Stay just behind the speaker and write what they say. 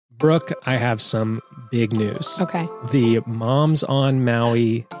Brooke, I have some big news. Okay. The Moms on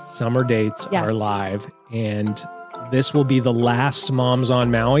Maui summer dates are live, and this will be the last Moms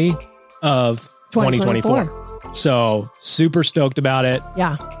on Maui of 2024. So super stoked about it.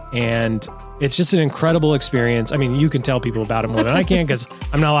 Yeah. And it's just an incredible experience. I mean, you can tell people about it more than I can because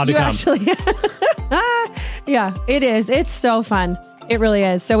I'm not allowed to come. Actually, yeah, it is. It's so fun. It really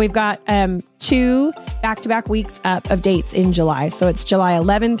is. So we've got 2 back-to-back weeks up of dates in July. So it's July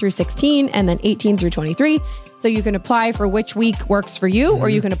 11 through 16 and then 18 through 23. So you can apply for which week works for you, or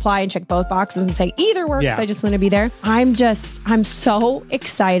you can apply and check both boxes and say either works. Yeah. I just want to be there. I'm so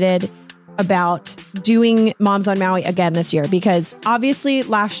excited about doing Moms on Maui again this year, because obviously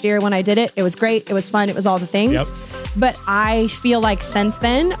last year when I did it, it was great. It was fun. It was all the things. Yep. But I feel like since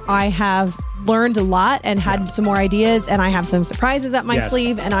then I have learned a lot and had some more ideas, and I have some surprises up my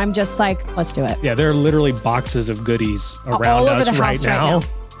sleeve, and I'm just like, let's do it. Yeah, there are literally boxes of goodies around us right now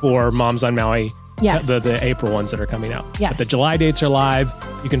for Moms on Maui. Yes. The April ones that are coming out. Yes. But the July dates are live.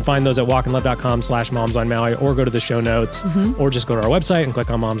 You can find those at walkandlove.com/Moms on Maui, or go to the show notes, or just go to our website and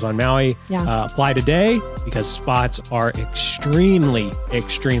click on Moms on Maui. Yeah. Apply today because spots are extremely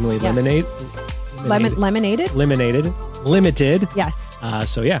limited. Yes.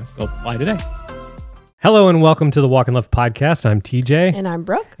 So yeah, go apply today. Hello and welcome to the Walk and Love podcast. I'm TJ. And I'm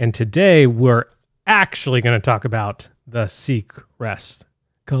Brooke. And today we're actually going to talk about the Seek Rest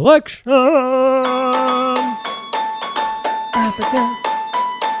collection.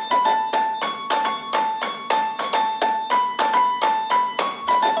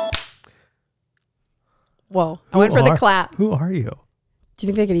 Whoa. I went for the clap. Who are you? Do you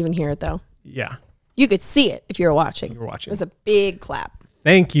think they could even hear it though? Yeah. You could see it if you were watching. You were watching. It was a big clap.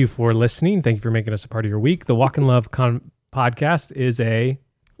 Thank you for listening. Thank you for making us a part of your week. The Walk and Love podcast is a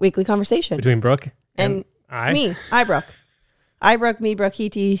weekly conversation between Brooke and I. Me. I, Brooke. I, Brooke, me, Brooke, he,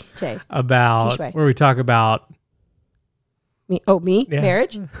 TJ. About where we talk about me. Oh, me? Yeah.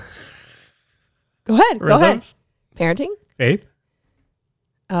 Marriage? Go ahead. Rhythms, Go ahead. Parenting? Faith.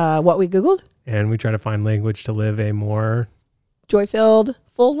 What we Googled? And we try to find language to live a more joy-filled,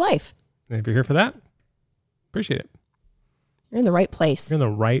 full life. And if you're here for that, appreciate it. You're in the right place. You're in the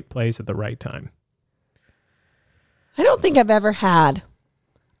right place at the right time. I don't think I've ever had,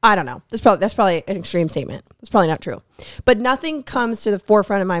 I don't know. That's probably an extreme statement. That's probably not true. But nothing comes to the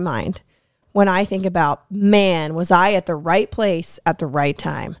forefront of my mind when I think about, man, was I at the right place at the right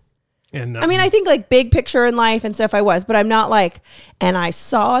time? And I mean, I think like big picture in life and stuff I was, but I'm not like, and I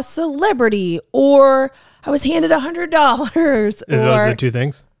saw a celebrity or I was handed $100. Those are the two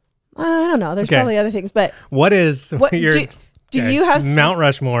things? I don't know. There's probably other things, but what your do you have Mount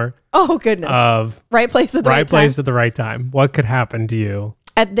Rushmore? Oh goodness! Of right place at the right place time. At the right time. What could happen to you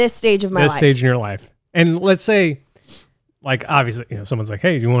at this stage of my life? This stage in your life, and let's say, like obviously, someone's like,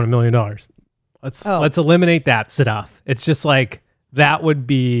 "Hey, do you want $1 million?" Let's eliminate that stuff. It's just like that would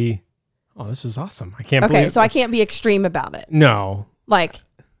be. Oh, this is awesome! I can't. Okay, so I can't be extreme about it. No. Like,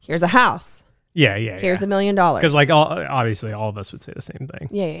 here's a house. Yeah. Here's $1 million. Because like obviously all of us would say the same thing.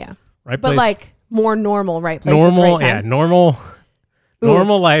 Yeah. Right. But place, like more normal, right place. Normal, at the right time.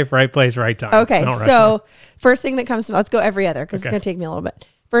 normal life, right place, right time. Okay, so first thing that comes to let's go every other because it's going to take me a little bit.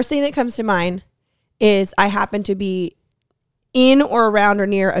 First thing that comes to mind is I happen to be in or around or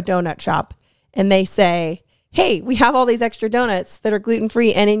near a donut shop, and they say, "Hey, we have all these extra donuts that are gluten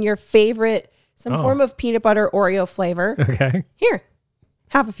free and in your favorite some form of peanut butter Oreo flavor. Okay, here,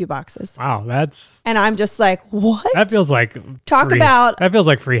 have a few boxes." Wow, and I'm just like, what? That feels like that feels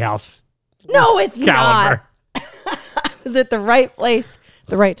like free house. No, it's caliber. not. I was at the right place,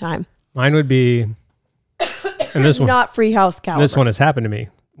 the right time. Mine would be, and this one not free house caliber. This one has happened to me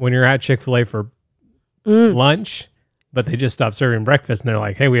when you're at Chick-fil-A for lunch, but they just stopped serving breakfast, and they're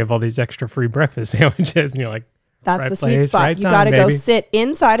like, "Hey, we have all these extra free breakfast sandwiches," and you're like, "That's right the sweet spot. Right you got to go sit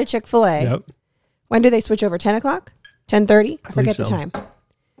inside a Chick-fil-A." Yep. When do they switch over? 10 o'clock? 10:30? I forget the time.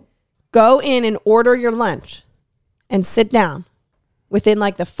 Go in and order your lunch and sit down within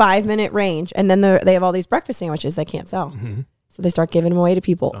like the 5-minute range. And then they have all these breakfast sandwiches they can't sell. Mm-hmm. So they start giving them away to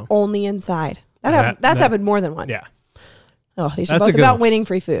people only inside. That's happened more than once. Yeah. Oh, these are both about winning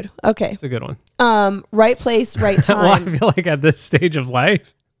free food. Okay. It's a good one. Right place, right time. Well, I feel like at this stage of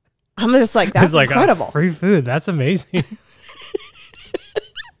life, I'm just like, that's incredible. Free food. That's amazing.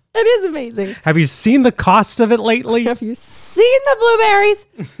 It is amazing. Have you seen the cost of it lately? Have you seen the blueberries?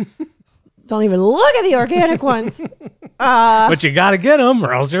 Don't even look at the organic ones. But you got to get them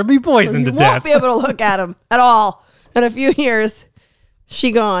or else you'll be poisoned to death. You won't be able to look at them at all. In a few years,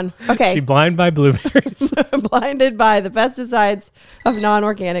 she gone. Okay. She blind by blueberries. Blinded by the pesticides of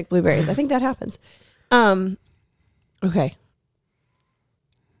non-organic blueberries. I think that happens. Okay.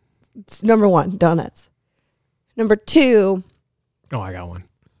 number one, donuts. Number two. Oh, I got one.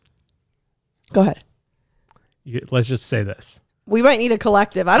 Go ahead. Let's just say this. We might need a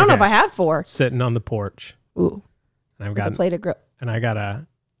collective. I don't know if I have 4. Sitting on the porch. Ooh. And I've got a plate of and I got a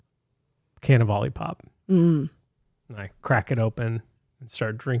can of Olipop. And I crack it open and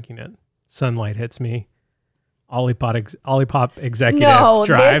start drinking it. Sunlight hits me. Olipop executive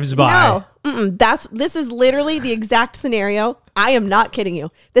drives by. No. This is literally the exact scenario. I am not kidding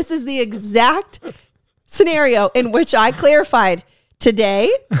you. This is the exact scenario in which I clarified today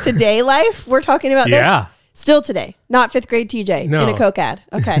life. We're talking about this. Still today, not 5th grade TJ in a Coke ad.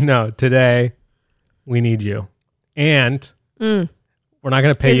 Okay. No, today we need you. And we're not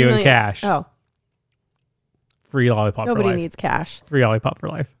going to pay you in cash. Oh. Free Lollipop for life. Nobody needs cash. Free Lollipop for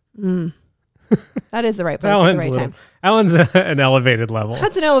life. That is the right place at the right time. That one's an elevated level.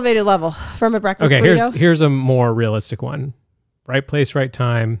 That's an elevated level from a breakfast burrito. Here's a more realistic one. Right place, right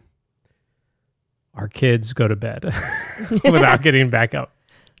time. Our kids go to bed without getting back up.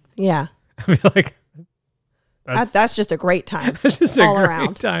 Yeah. I feel like that's just a great time. It's just all a great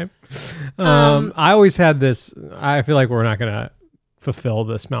around. time. I always had this. I feel like we're not going to fulfill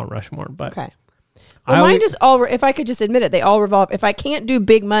this Mount Rushmore, but okay. Well, mine just all. If I could just admit it, they all revolve. If I can't do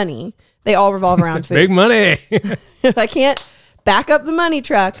big money, they all revolve around food. Big money. If I can't back up the money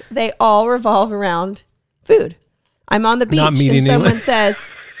truck, they all revolve around food. I'm on the beach and someone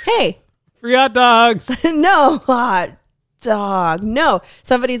says, "Hey, free hot dogs." No hot dog. No.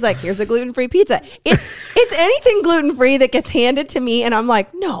 Somebody's like, "Here's a gluten-free pizza." It's anything gluten-free that gets handed to me, and I'm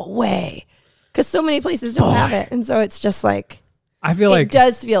like, "No way," because so many places don't have it, and so it's just like I feel like it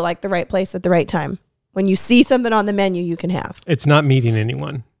does feel like the right place at the right time. When you see something on the menu, you can have. It's not meeting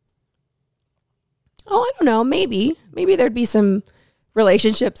anyone. Oh, I don't know. Maybe there'd be some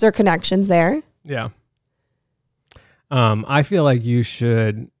relationships or connections there. Yeah. I feel like you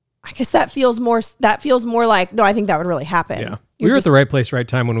should. I guess that feels more like, no, I think that would really happen. Yeah. We were at the right place, right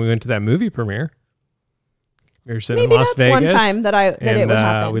time when we went to that movie premiere. We were sitting maybe in Las that's Vegas. One time that it would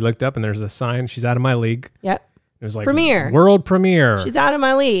happen. We looked up and there's a sign. She's out of my league. Yep. It was like premiere. World premiere. She's out of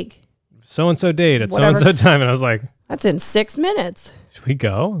my league. So-and-so date at so-and-so time. And I was like, that's in 6 minutes. Should we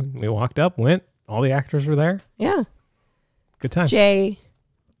go? And we walked up, went. All the actors were there. Yeah. Good times. Jay,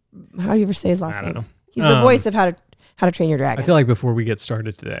 how do you ever say his last name? I don't know. He's the voice of How to Train Your Dragon. I feel like before we get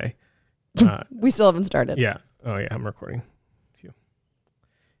started today. We still haven't started. Yeah. Oh, yeah. I'm recording. Phew.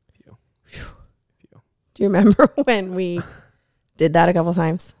 Do you remember when we did that a couple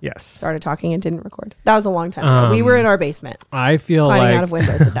times? Yes. Started talking and didn't record. That was a long time ago. We were in our basement. I feel climbing out of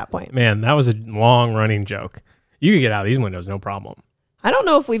windows at that point. Man, that was a long running joke. You could get out of these windows, no problem. I don't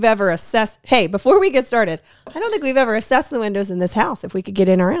know if we've ever assessed. Hey, before we get started, I don't think we've ever assessed the windows in this house if we could get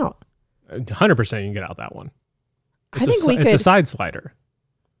in or out. 100% you can get out that one. I think we could. It's a side slider.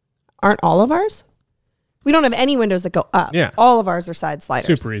 Aren't all of ours? We don't have any windows that go up. Yeah. All of ours are side sliders.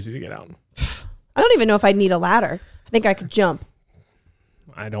 Super easy to get out. I don't even know if I'd need a ladder. I think I could jump.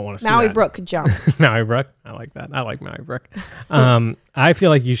 I don't want to see Maui that. Brook could jump. Maui Brook. I like that. I like Maui Brook. I feel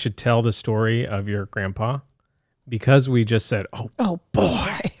like you should tell the story of your grandpa because we just said, oh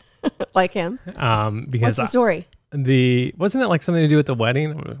boy. Like him. Because what's the story? Wasn't it like something to do with the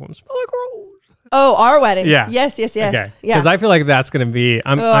wedding? It was smell like a rose. Oh, our wedding. Yeah. Yes. Okay. Yeah. Because I feel like that's going to be.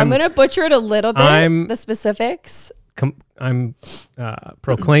 I'm going to butcher it a little bit. The specifics. I'm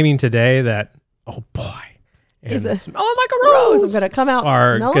proclaiming today that boy, and smelling like a rose. I'm going to come out.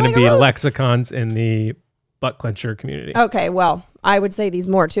 Are going to like be lexicons in the butt clencher community. Okay. Well, I would say these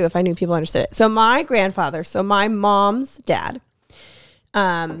more too if I knew people understood it. So my grandfather, my mom's dad,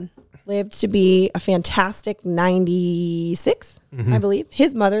 lived to be a fantastic 96, I believe.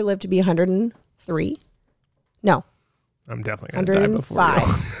 His mother lived to be 103. No. I'm definitely going to die before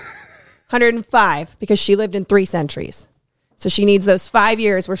 105 because she lived in 3 centuries. So she needs those 5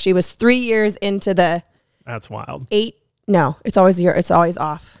 years where she was 3 years into the... That's wild. 8. No, it's always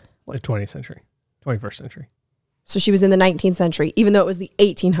off. The 20th century. 21st century. So she was in the 19th century, even though it was the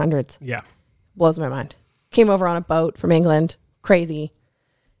 1800s. Yeah. Blows my mind. Came over on a boat from England. Crazy.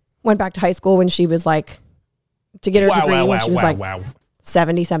 Went back to high school when she was like, to get her degree when she was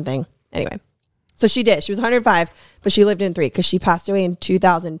 70 something. Anyway. So she did. She was 105, but she lived in 3 because she passed away in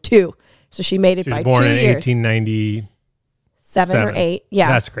 2002. So she made it by 2 years. She was born in 1897 or 8. Yeah.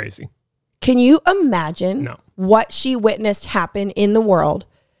 That's crazy. Can you imagine what she witnessed happen in the world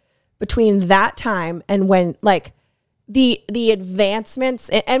between that time and when like the advancements,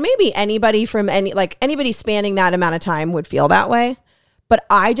 and maybe anybody from anybody spanning that amount of time would feel that way. But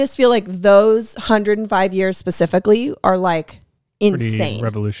I just feel like those 105 years specifically are like insane. Pretty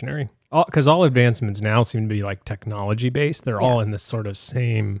revolutionary. Because all advancements now seem to be like technology based. They're all in this sort of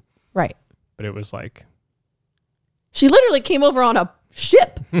same Right. But it was like... She literally came over on a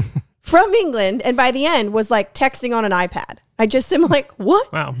ship from England, and by the end was like texting on an iPad. I just am like,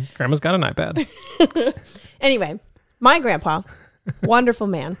 what? Wow, grandma's got an iPad. Anyway, my grandpa, wonderful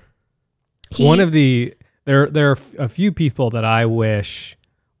man. There are a few people that I wish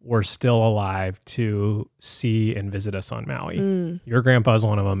were still alive to see and visit us on Maui. Your grandpa's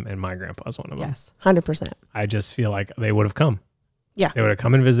one of them, and my grandpa's one of them. Yes, 100%. I just feel like they would have come. Yeah. They would have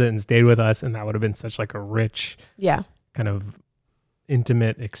come and visited and stayed with us, and that would have been such like a rich, kind of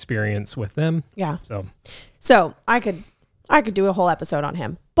intimate experience with them. Yeah. So I could do a whole episode on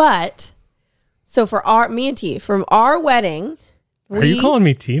him. But so for me and T, from our wedding, are you calling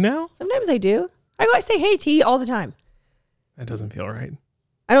me T now? Sometimes I do. I say hey T all the time. That doesn't feel right.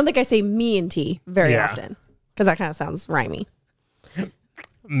 I don't think I say me and T very often because that kind of sounds rhymey.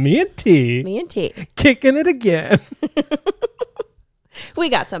 Me and T. Me and T. Kicking it again. We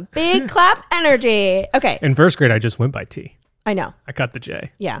got some big clap energy. Okay. In first grade, I just went by T. I know. I cut the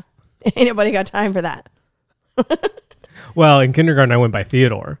J. Yeah. Ain't nobody got time for that. Well, in kindergarten, I went by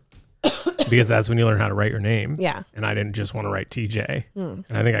Theodore because that's when you learn how to write your name. Yeah. And I didn't just want to write TJ. And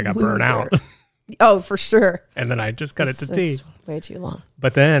I think I got burned out. Oh, for sure. And then I just cut it to T. Way too long.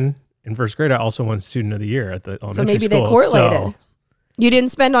 But then in first grade, I also won Student of the Year at the elementary school. So maybe they correlated. So you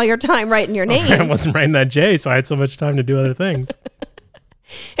didn't spend all your time writing your name. I wasn't writing that J, so I had so much time to do other things.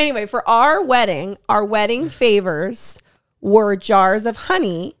 Anyway, for our wedding favors were jars of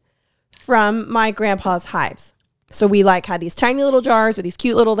honey from my grandpa's hives. So we had these tiny little jars with these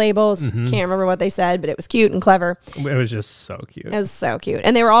cute little labels. Can't remember what they said, but it was cute and clever. It was just so cute. It was so cute.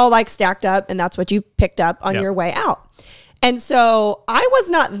 And they were all stacked up, and that's what you picked up on your way out. And so I was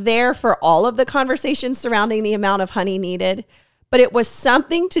not there for all of the conversations surrounding the amount of honey needed, but it was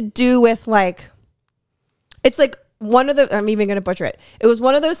something to do with it's one of the, I'm even going to butcher it. It was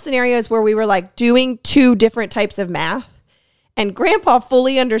one of those scenarios where we were doing two different types of math, and Grandpa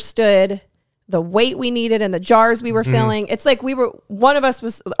fully understood the weight we needed and the jars we were filling. It's one of us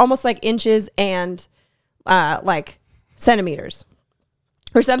was almost inches and centimeters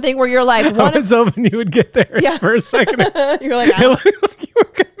or something, where you're I was hoping you would get there for a second. You're like, it looked like you were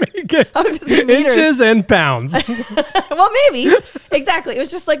going to make it inches and pounds. Well, maybe. Exactly. It was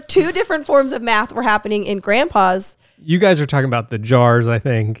just two different forms of math were happening in Grandpa's. You guys are talking about the jars, I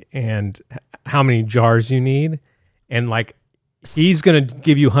think, and how many jars you need. And he's going to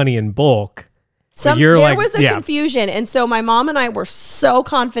give you honey in bulk. There was a confusion. And so my mom and I were so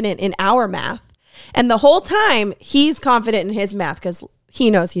confident in our math. And the whole time he's confident in his math because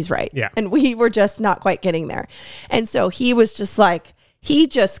he knows he's right. Yeah. And we were just not quite getting there. And so he was just he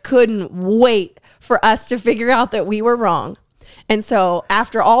just couldn't wait for us to figure out that we were wrong. And so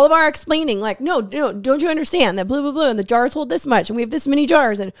after all of our explaining, no, don't you understand that blah, blah, blah, and the jars hold this much and we have this many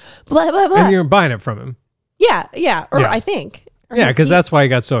jars and blah, blah, blah. And you're buying it from him. Yeah. I think. Yeah, because that's why he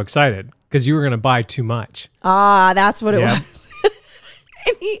got so excited. Because you were going to buy too much. That's what it was.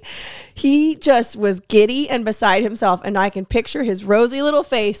 And he just was giddy and beside himself. And I can picture his rosy little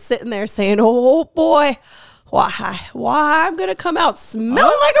face sitting there saying, oh boy, why I'm going to come out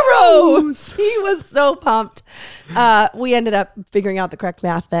smelling like a rose. He was so pumped. We ended up figuring out the correct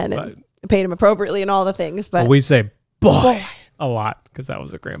math then and paid him appropriately and all the things. But we say boy a lot because that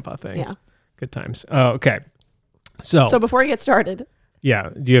was a grandpa thing. Yeah. Good times. Okay. So before we get started.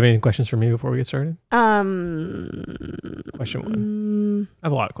 Yeah. Do you have any questions for me before we get started? Question one. I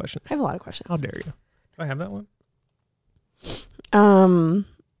have a lot of questions. How dare you? Do I have that one? I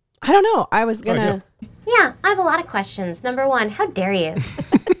don't know. I was gonna. Yeah, I have a lot of questions. Number one, how dare you?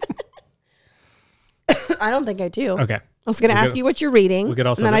 I don't think I do. Okay. I was gonna ask you what you're reading. We could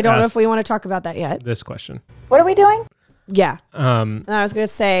also. And then I don't know if we want to talk about that yet. This question. What are we doing? Yeah. And I was gonna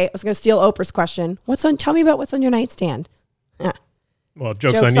steal Oprah's question. Tell me about what's on your nightstand. Yeah. Well,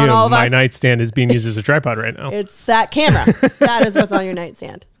 joke's on you. My nightstand is being used as a tripod right now. It's that camera. That is what's on your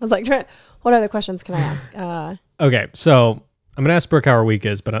nightstand. I was like, what other questions can I ask? Okay, so I'm going to ask Brooke how her week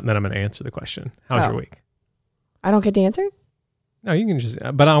is, but then I'm going to answer the question. How's your week? I don't get to answer? No, you can just,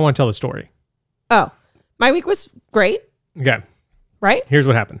 but I want to tell the story. Oh, my week was great. Okay. Right? Here's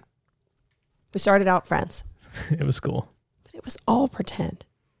what happened. We started out friends. It was cool. But it was all pretend.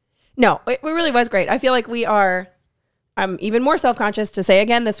 No, it really was great. I feel like I'm even more self-conscious to say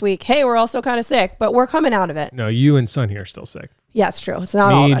again this week, hey, we're all still kind of sick, but we're coming out of it. No, you and Sonny are still sick. Yeah, it's true. It's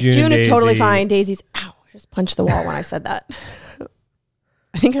not all of us. June is totally fine. Daisy's, ow, I just punched the wall when I said that.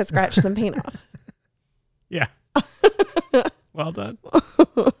 I think I scratched some paint off. Yeah. Well done.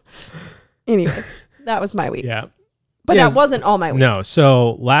 Anyway, that was my week. Yeah. But that wasn't all my week. No.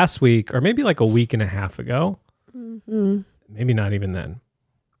 So last week, or maybe a week and a half ago, maybe not even then,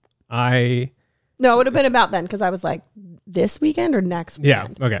 No, it would have been about then because I was like, this weekend or next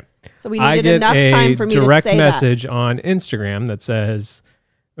weekend? Yeah, okay. So we needed enough time for me to say that. I get a direct message on Instagram that says,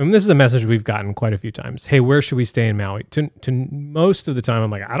 and this is a message we've gotten quite a few times. Hey, where should we stay in Maui? To most of the time,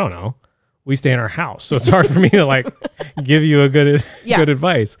 I'm like, I don't know. We stay in our house. So it's hard for me to like give you a good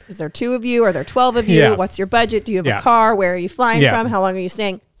advice. Is there 2 of you? Are there 12 of you? Yeah. What's your budget? Do you have a car? Where are you flying from? How long are you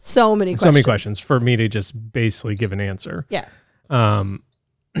staying? So many questions for me to just basically give an answer. Yeah.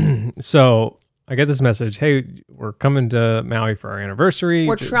 So I get this message. Hey, we're coming to Maui for our anniversary.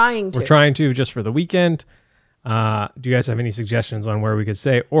 We're trying to just for the weekend. Do you guys have any suggestions on where we could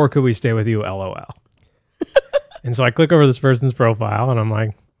stay, or could we stay with you? LOL. And so I click over this person's profile and I'm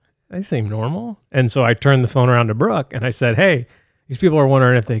like, they seem normal. And so I turned the phone around to Brooke and I said, hey, these people are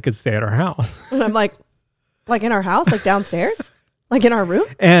wondering if they could stay at our house. And I'm like in our house, like downstairs, like in our room.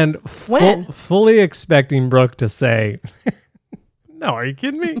 And fully expecting Brooke to say, no, are you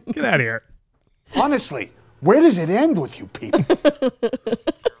kidding me? Get out of here. Honestly, where does it end with you people?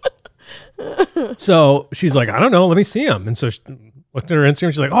 So she's like, I don't know. Let me see him. And so she looked at her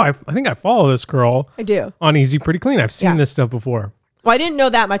Instagram. She's like, oh, I think I follow this girl. I do. On Easy Pretty Clean. I've seen this stuff before. Well, I didn't know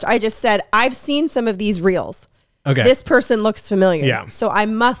that much. I just said, I've seen some of these reels. Okay. This person looks familiar. Yeah. So I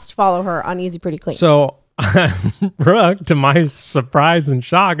must follow her on Easy Pretty Clean. So Brooke, to my surprise and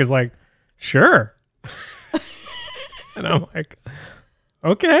shock, is like, sure. And I'm like,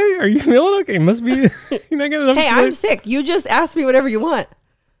 okay, are you feeling okay? Must be, you're not getting enough sleep. I'm sick. You just ask me whatever you want.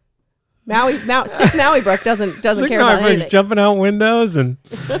 Sick Maui Brooke doesn't care about anything. Jumping out windows. And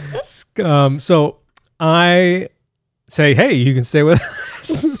so I say, hey, you can stay with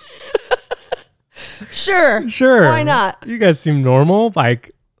us. Sure. Why not? You guys seem normal,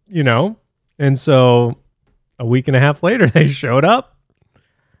 like, And so a week and a half later, they showed up.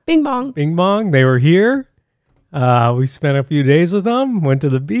 Bing bong. Bing bong. They were here. We spent a few days with them, went to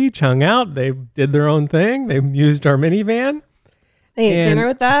the beach, hung out. They did their own thing. They used our minivan. They ate dinner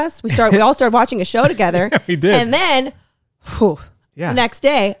with us. We all started watching a show together. Yeah, we did. And then, the next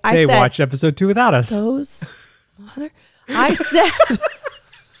day, they watched episode 2 without us. I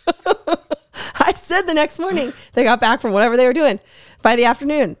said the next morning, they got back from whatever they were doing by the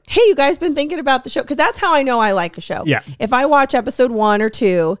afternoon. Hey, you guys been thinking about the show? Because that's how I know I like a show. Yeah. If I watch episode 1 or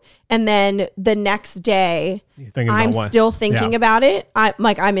 2 and then the next day I'm still thinking about it,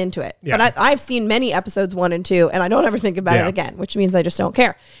 I'm into it. Yeah. But I've seen many episodes 1 and 2 and I don't ever think about it again, which means I just don't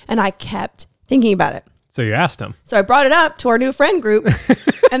care. And I kept thinking about it. So you asked them. So I brought it up to our new friend group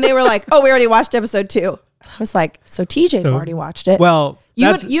and they were like, oh, we already watched episode 2. I was like, so TJ's already watched it. Well,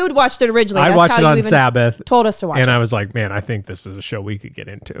 you'd watched it originally. I watched it on Sabbath. Told us to watch it. And I was like, man, I think this is a show we could get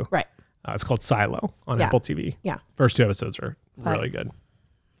into. Right. It's called Silo on Apple TV. Yeah. First 2 episodes are really good.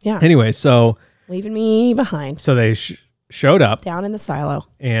 Yeah. Anyway, so. Leaving me behind. So they showed up. Down in the silo.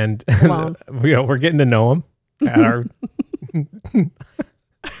 And we're getting to know them at our.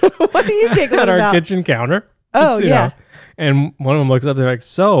 What are you giggling at our about? kitchen counter. Oh, yeah. And one of them looks up, they're like,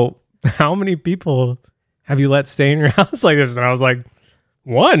 so how many people have you let stay in your house like this? And I was like,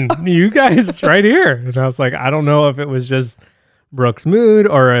 1, you guys right here. And I was like, I don't know if it was just Brooke's mood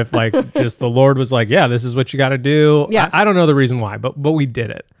or if like just the Lord was like, yeah, this is what you got to do. Yeah. I don't know the reason why, but we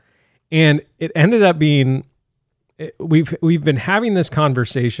did it. And it ended up being, we've been having this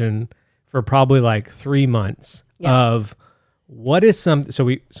conversation for probably like 3 months of what is so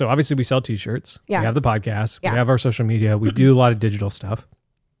obviously we sell t-shirts. Yeah. We have the podcast. Yeah. We have our social media. We do a lot of digital stuff.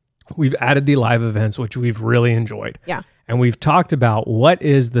 We've added the live events, which we've really enjoyed. Yeah. And we've talked about what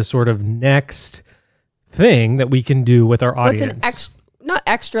is the sort of next thing that we can do with our audience. What's not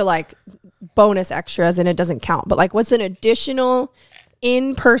extra like bonus extras and it doesn't count, but like what's an additional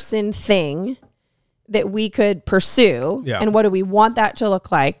in-person thing that we could pursue, and what do we want that to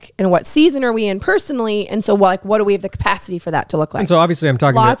look like, and what season are we in personally, and so what do we have the capacity for that to look like? And so obviously I'm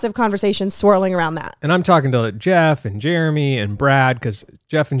talking lots of conversations swirling around that. And I'm talking to Jeff and Jeremy and Brad, because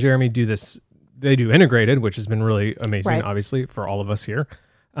Jeff and Jeremy do this, they do integrated, which has been really amazing, obviously, for all of us here.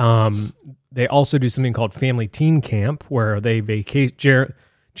 They also do something called Family Teen Camp, where they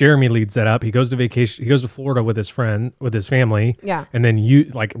Jeremy leads that up. He goes to vacation. He goes to Florida with his family. Yeah. And then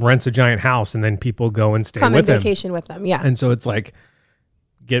rents a giant house, and then people go and stay with him. Come on vacation with them. Yeah. And so it's like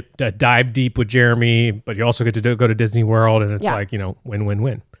get to dive deep with Jeremy, but you also get to go to Disney World, and it's like, win, win,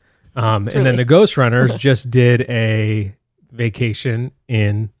 win. And then the Ghost Runners just did a vacation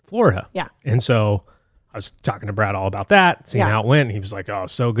in Florida. Yeah. And so I was talking to Brad all about that, seeing how it went. And he was like, oh,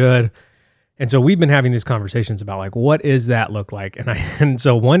 so good. And so we've been having these conversations about like, what does that look like? And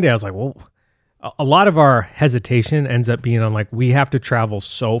so one day I was like, well, a lot of our hesitation ends up being on like, we have to travel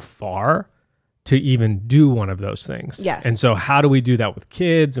so far to even do one of those things. Yes. And so how do we do that with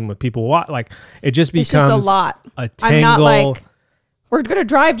kids and with people? Like it just becomes it's just a lot. A tangle. I'm not like, we're going to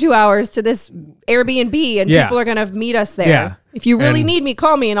drive 2 hours to this Airbnb and people are going to meet us there. Yeah. If you really need me,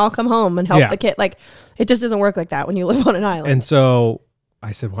 call me and I'll come home and help the kid. Like it just doesn't work like that when you live on an island. And so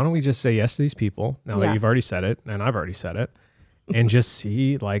I said, why don't we just say yes to these people now that you've already said it and I've already said it, and just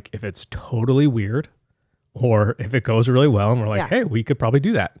see like if it's totally weird or if it goes really well and we're like, hey, we could probably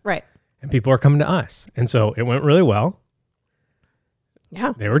do that. Right. And people are coming to us. And so it went really well.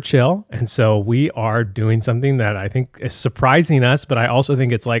 Yeah. They were chill. And so we are doing something that I think is surprising us, but I also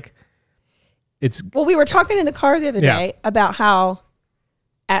think it's like, well, we were talking in the car the other day about how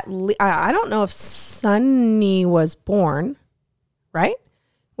I don't know if Sunny was born, right?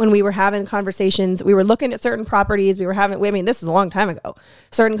 When we were having conversations, we were looking at certain properties. This was a long time ago.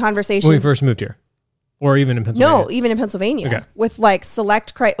 Certain conversations. When we first moved here. Or even in Pennsylvania? No, even in Pennsylvania. Okay. With like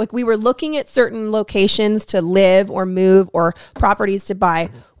like we were looking at certain locations to live or move or properties to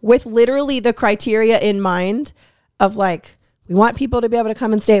buy with literally the criteria in mind of like, we want people to be able to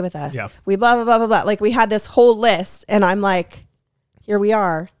come and stay with us. Yeah. We blah, blah, blah, blah, blah. Like we had this whole list and I'm like, here we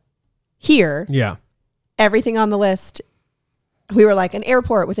are. Here. Yeah. Everything on the list. We were like an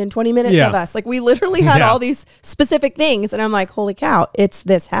airport within 20 minutes of us. Like we literally had all these specific things. And I'm like, holy cow, it's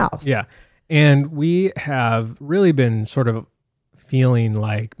this house. Yeah. And we have really been sort of feeling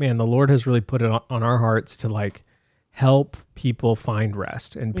like, man, the Lord has really put it on our hearts to like help people find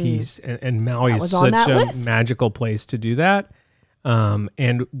rest and peace. And Maui is such a magical place to do that.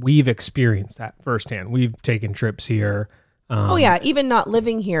 And we've experienced that firsthand. We've taken trips here. Even not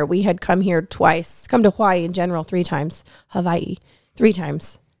living here. We had come here twice, come to Hawaii in general 3 times, Hawaii 3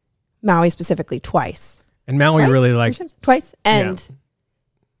 times, Maui specifically twice. And Maui really like... Twice. And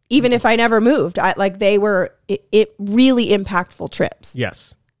even if I never moved, they were it really impactful trips.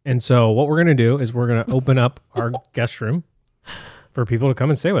 Yes. And so what we're going to do is we're going to open up our guest room for people to come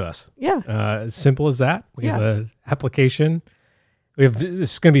and stay with us. Yeah. As simple as that. We have an application.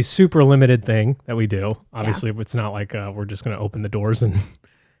 This is going to be super limited thing that we do. Obviously, it's not like we're just going to open the doors and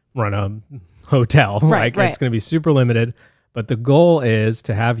run a hotel. Right. It's going to be super limited. But the goal is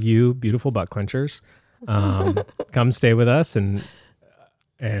to have you, beautiful butt clenchers, come stay with us and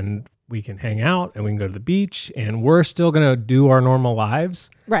we can hang out and we can go to the beach and we're still going to do our normal lives.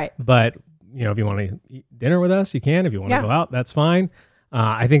 Right. But, if you want to eat dinner with us, you can. If you want to go out, that's fine.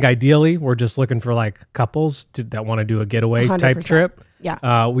 I think ideally we're just looking for like couples that want to do a getaway 100%. Type trip.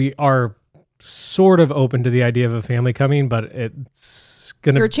 Yeah. We are sort of open to the idea of a family coming, but it's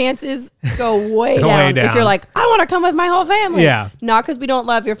going to... Your chances go way down if you're like, I want to come with my whole family. Yeah. Not because we don't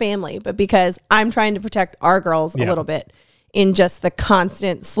love your family, but because I'm trying to protect our girls a little bit in just the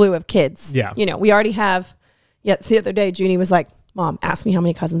constant slew of kids. Yeah. We already have, the other day, Junie was like, Mom, ask me how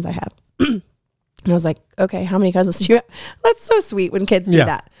many cousins I have. And I was like, okay, how many cousins do you have? That's so sweet when kids do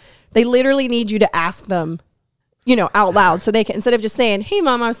that. They literally need you to ask them, out loud so they can, instead of just saying, hey,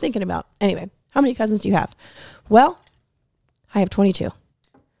 Mom, I was thinking about. Anyway, how many cousins do you have? Well, I have 22. I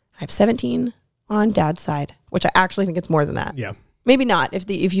have 17 on Dad's side, which I actually think it's more than that. Yeah. Maybe not if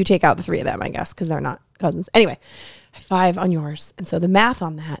you take out the 3 of them, I guess, because they're not cousins. Anyway, I have 5 on yours. And so the math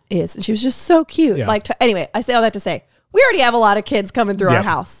on that is, and she was just so cute. Yeah. Anyway, I say all that to say, we already have a lot of kids coming through our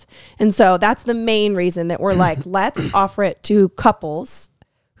house. And so that's the main reason that we're like, let's offer it to couples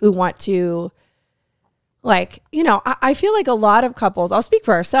who want to, I feel like a lot of couples, I'll speak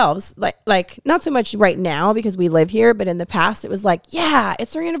for ourselves, like not so much right now because we live here, but in the past it was like, yeah,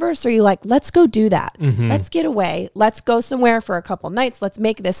 it's our anniversary. Like, let's go do that. Mm-hmm. Let's get away. Let's go somewhere for a couple nights. Let's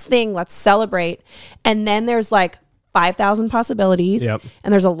make this thing. Let's celebrate. And then there's like 5,000 possibilities and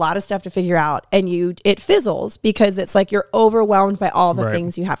there's a lot of stuff to figure out and it fizzles because it's like you're overwhelmed by all the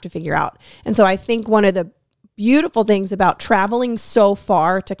things you have to figure out. And so I think one of the beautiful things about traveling so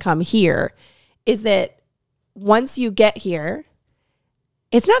far to come here is that once you get here,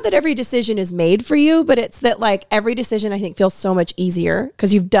 it's not that every decision is made for you, but it's that like every decision I think feels so much easier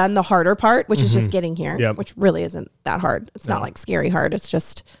because you've done the harder part, which is just getting here, which really isn't that hard. It's not like scary hard. It's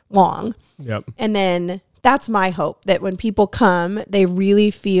just long. Yep. And then that's my hope that when people come, they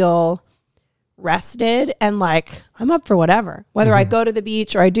really feel rested and like, I'm up for whatever, whether I go to the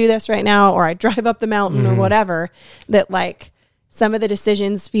beach or I do this right now, or I drive up the mountain or whatever, that like some of the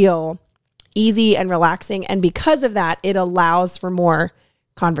decisions feel easy and relaxing. And because of that, it allows for more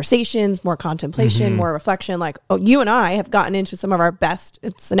conversations, more contemplation, more reflection. Like, you and I have gotten into some of our best,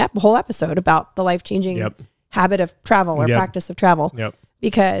 it's a whole episode about the life-changing habit of travel or practice of travel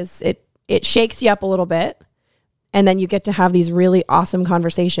because it shakes you up a little bit. And then you get to have these really awesome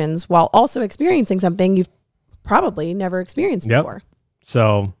conversations while also experiencing something you've probably never experienced before.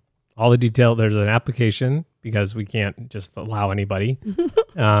 So all the detail. There's an application because we can't just allow anybody.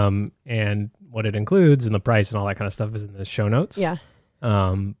 And what it includes and the price and all that kind of stuff is in the show notes. Yeah.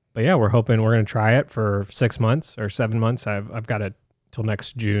 But yeah, we're hoping we're going to try it for 6 months or 7 months. I've got it till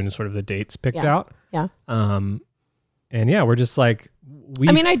next June, sort of the dates picked out. Yeah. And yeah, we're just like,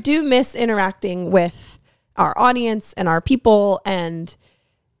 I do miss interacting with our audience and our people. And,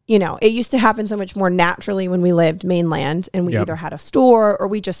 you know, it used to happen so much more naturally when we lived mainland and we either had a store or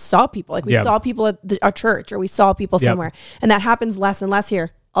we just saw people. Like we saw people at a church or we saw people somewhere. And that happens less and less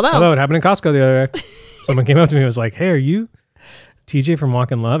here. Although it happened in Costco the other day. Someone came up to me and was like, hey, are you TJ from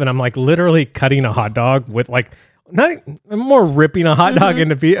Walk in Love? And I'm like literally cutting a hot dog with like, I'm more ripping a hot dog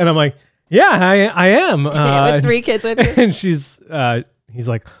into pieces. And I'm like, yeah, I am. With 3 kids with you. And he's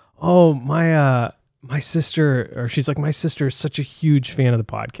like, oh, my sister, or she's like, my sister is such a huge fan of the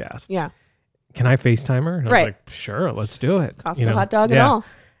podcast. Yeah. Can I FaceTime her? And I was like, sure, let's do it. Costco hot dog and all.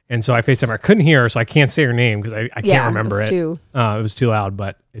 And so I FaceTime her. I couldn't hear her, so I can't say her name because I can't remember it. It was too loud,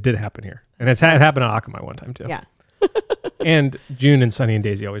 but it did happen here. And it happened at Akamai one time too. Yeah. And June and Sunny and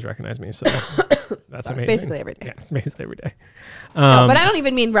Daisy always recognize me. So that's amazing. Basically every day. Yeah, basically every day. No, but I don't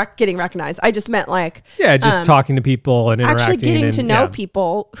even mean getting recognized. I just meant like... Yeah, just talking to people and interacting. Actually getting to know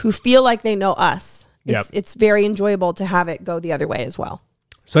people who feel like they know us. It's very enjoyable to have it go the other way as well.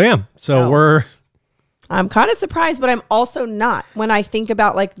 So I'm kind of surprised, but I'm also not when I think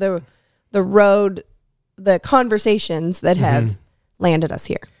about like the road, the conversations that have landed us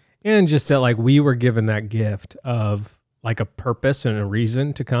here. And just that like we were given that gift of like a purpose and a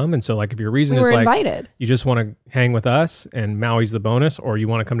reason to come. And so like if your reason is like invited. You just want to hang with us and Maui's the bonus, or you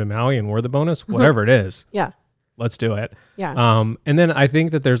want to come to Maui and we're the bonus, whatever it is. Yeah. Let's do it. Yeah. And then I think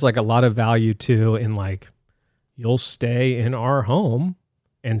that there's like a lot of value too in like you'll stay in our home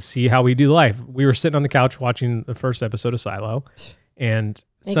and see how we do life. We were sitting on the couch watching the first episode of Silo and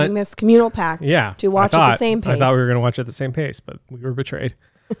making this communal pact to watch at the same pace. I thought we were going to watch at the same pace, but we were betrayed.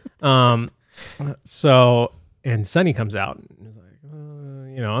 So, and Sunny comes out and is like,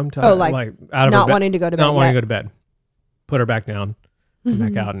 I'm tired. Oh, like out of not wanting to go to bed. Not wanting to go to bed. Put her back down, come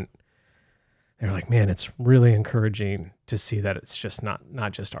back out. And they're like, man, it's really encouraging to see that it's just not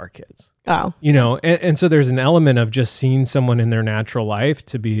just our kids. Oh, and so there's an element of just seeing someone in their natural life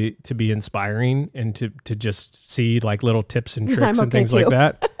to be inspiring and to just see like little tips and tricks and things like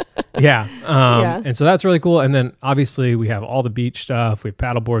that. Yeah. And so that's really cool. And then obviously we have all the beach stuff. We have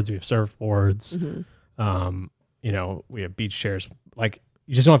paddle boards, we have surfboards. We have beach chairs. Like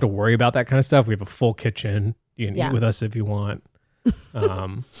you just don't have to worry about that kind of stuff. We have a full kitchen. You can eat with us if you want.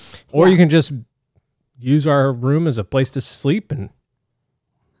 Or you can just use our room as a place to sleep and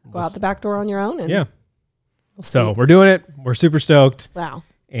go out the back door on your own. And so we're doing it. We're super stoked. Wow.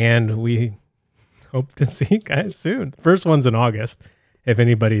 And we hope to see you guys soon. The first one's in August. If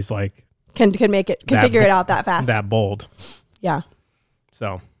anybody's like can make it, can figure it out that fast, that bold. Yeah.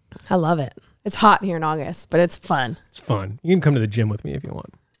 So I love it. It's hot here in August, but it's fun. It's fun. You can come to the gym with me if you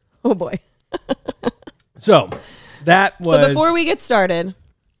want. Oh boy. So that was. So before we get started,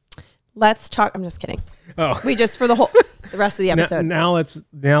 let's talk. I'm just kidding. Oh, we just for the rest of the episode. Now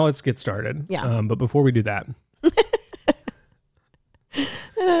let's get started. Yeah. But before we do that,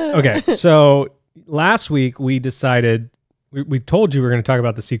 okay. So last week we decided we told you we were going to talk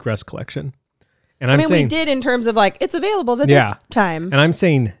about the Seacrest collection, and I mean we did in terms of like it's available this time, and I'm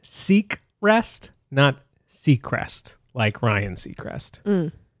saying Seacrest, not Seacrest, like Ryan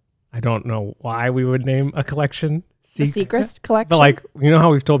Seacrest. I don't know why we would name a collection the Seacrest collection. But like, you know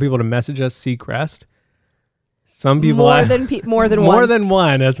how we've told people to message us Seacrest? Some people more than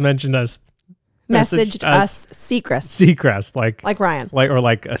one has mentioned us. Messaged us Seacrest. Seacrest, like Ryan.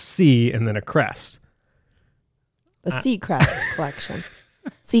 Like a C and then a crest. The Seacrest collection.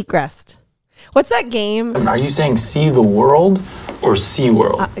 Seacrest. What's that game? Are you saying see the world or Sea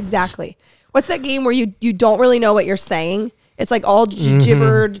World? Exactly. What's that game where you don't really know what you're saying? It's like all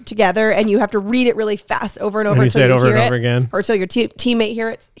gibbered together, and you have to read it really fast over and over until you hear it, again, or until your teammate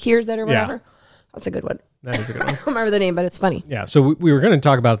hears it, or whatever. Yeah. That's a good one. That is a good one. I don't remember the name, but it's funny. Yeah. So we were going to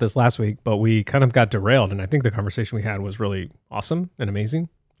talk about this last week, but we kind of got derailed, and I think the conversation we had was really awesome and amazing.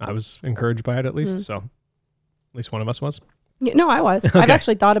 I was encouraged by it at least. So at least one of us was. Yeah, no, I was. Okay. I've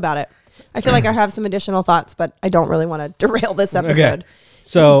actually thought about it. I feel like I have some additional thoughts, but I don't really want to derail this episode. Okay.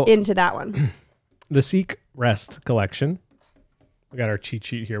 So into that one. The Seacrest collection. We got our cheat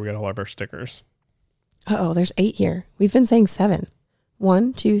sheet here. We got all of our stickers. Oh, there's 8 here. We've been saying 7.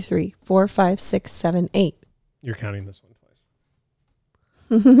 1, 2, 3, 4, 5, 6, 7, 8. You're counting this one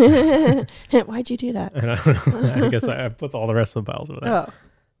twice. Why'd you do that? I don't know. I guess I put all the rest of the files over there. Oh,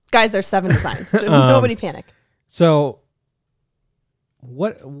 guys, there's 7 designs. Nobody panic. So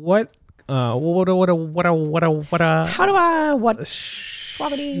How do I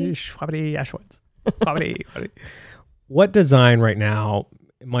what design right now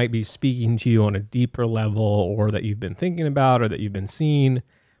might be speaking to you on a deeper level, or that you've been thinking about, or that you've been seeing,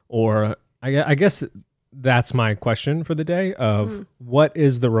 or I guess that's my question for the day of what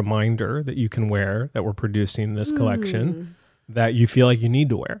is the reminder that you can wear that we're producing in this collection that you feel like you need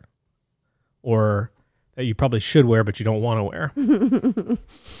to wear, or that you probably should wear but you don't want to wear.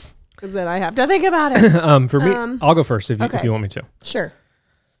 Because then I have to think about it. For me, I'll go first if you want me to. Sure.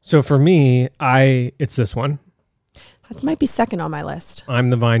 So for me, it's this one. That might be second on my list. I'm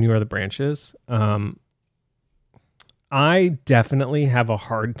the vine, you are the branches. I definitely have a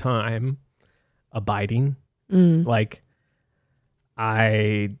hard time abiding. Like,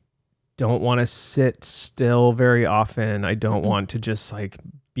 I don't want to sit still very often. I don't want to just like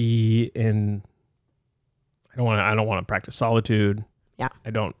be in. I don't want to practice solitude. Yeah. I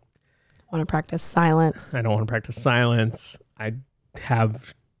don't want to practice silence. I don't want to practice silence. I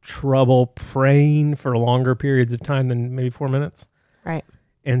have trouble praying for longer periods of time than maybe 4 minutes. Right.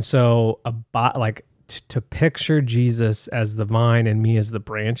 And so to picture Jesus as the vine and me as the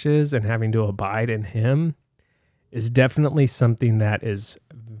branches and having to abide in him is definitely something that is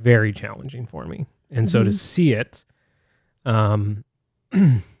very challenging for me. And so to see it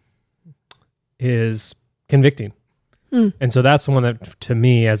is convicting. And so that's the one that, to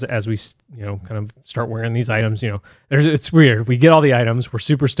me, as we kind of start wearing these items, it's weird. We get all the items, we're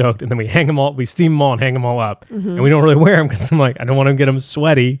super stoked, and then we hang them all, we steam them all and hang them all up, and we don't really wear them because I'm like, I don't want to get them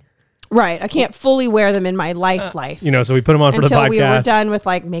sweaty. Right. I can't fully wear them in my life. So we put them on for the podcast. Until we were done with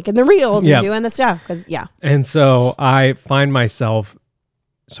like making the reels and doing the stuff. And so I find myself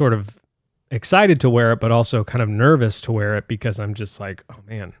sort of excited to wear it, but also kind of nervous to wear it because I'm just like, oh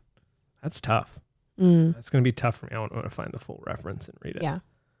man, that's tough. That's going to be tough for me. I want to find the full reference and read it. Yeah.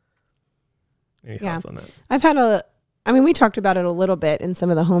 Any thoughts on that? I've had we talked about it a little bit in some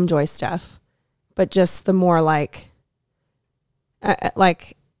of the Home Joy stuff, but just the more like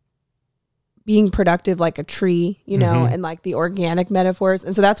being productive like a tree, and like the organic metaphors.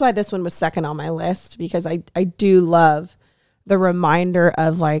 And so that's why this one was second on my list, because I do love the reminder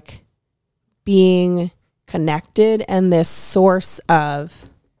of like being connected and this source of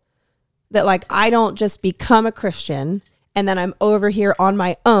that, like, I don't just become a Christian and then I'm over here on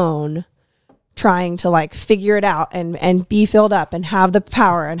my own trying to like figure it out and be filled up and have the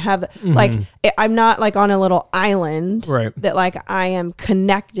power and have I'm not like on a little island, right? That like I am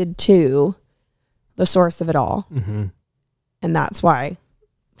connected to the source of it all. And that's why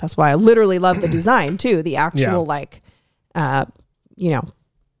I literally love the design too, the actual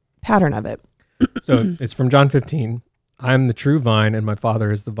pattern of it. So it's from John 15. I am the true vine, and my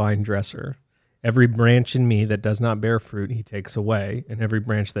Father is the vine dresser. Every branch in me that does not bear fruit, he takes away, and every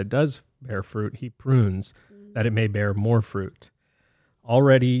branch that does bear fruit, he prunes, that it may bear more fruit.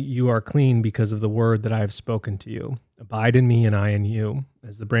 Already you are clean because of the word that I have spoken to you. Abide in me, and I in you,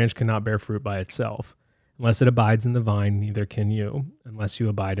 as the branch cannot bear fruit by itself. Unless it abides in the vine, neither can you, unless you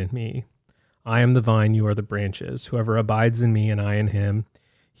abide in me. I am the vine, you are the branches. Whoever abides in me, and I in him,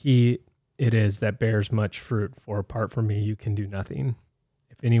 it is that bears much fruit, for apart from me you can do nothing.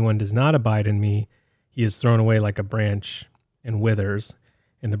 If anyone does not abide in me, he is thrown away like a branch and withers,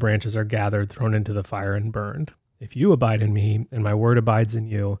 and the branches are gathered, thrown into the fire, and burned. If you abide in me, and my word abides in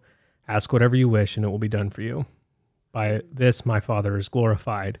you, ask whatever you wish, and it will be done for you. By this my Father is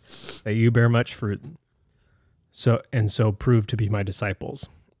glorified, that you bear much fruit, so prove to be my disciples.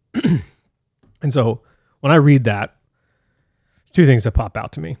 And so when I read that, two things that pop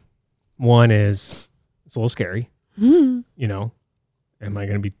out to me. One is, it's a little scary. Am I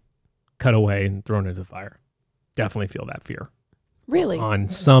going to be cut away and thrown into the fire? Definitely feel that fear. Really? On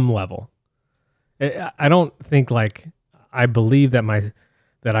some level. I don't think I believe that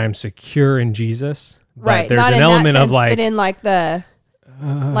I am secure in Jesus. But right. There's not an in element that sense, of like, but in like the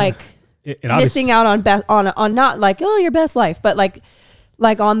it missing out on not like, oh, your best life, but like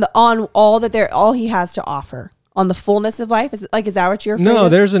on all he has to offer. On the fullness of life? Is that what you're afraid No,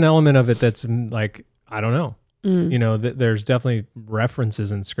 of? there's an element of it that's like, I don't know. There's definitely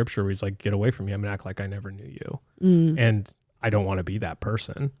references in scripture where he's like, get away from me. I'm going to act like I never knew you. And I don't want to be that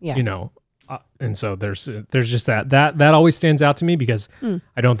person, and so there's just that always stands out to me because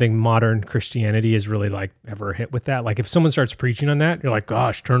I don't think modern Christianity is really like ever hit with that. Like if someone starts preaching on that, you're like,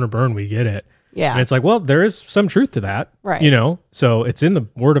 gosh, turn or burn, we get it. Yeah. And it's like, well, there is some truth to that. Right. So it's in the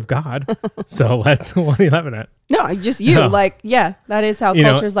word of God. So what are you laughing at? No, just you. No. That is how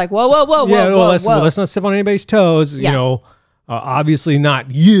culture's like, whoa. Let's not step on anybody's toes. Yeah. Obviously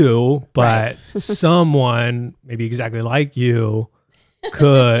not you, but someone maybe exactly like you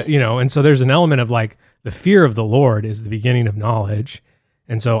could, and so there's an element of like the fear of the Lord is the beginning of knowledge.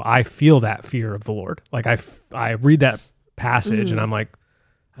 And so I feel that fear of the Lord. Like I read that passage and I'm like,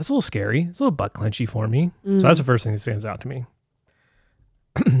 that's a little scary. It's a little butt clenchy for me. So that's the first thing that stands out to me.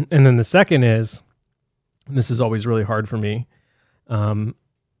 And then the second is, and this is always really hard for me. Hold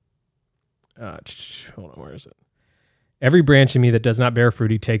on, where is it? Every branch in me that does not bear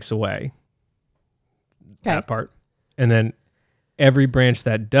fruit, he takes away. Okay. That part. And then every branch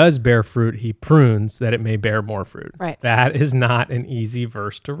that does bear fruit, he prunes that it may bear more fruit. Right. That is not an easy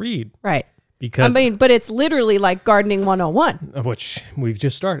verse to read. Right. Because but it's literally like gardening 101. Of which we've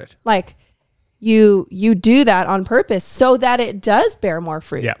just started. Like you do that on purpose so that it does bear more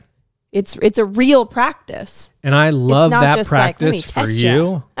fruit. Yeah. It's a real practice. And I love that practice for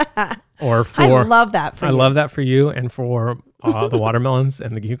you. Or for I love that for you. I love that for you and for the watermelons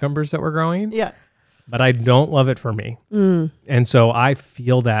and the cucumbers that we're growing. Yeah. But I don't love it for me. And so I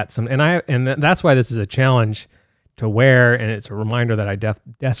feel that that's why this is a challenge to wear, and it's a reminder that I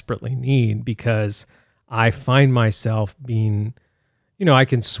desperately need, because I find myself being, I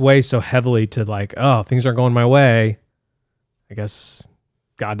can sway so heavily to like, oh, things aren't going my way. I guess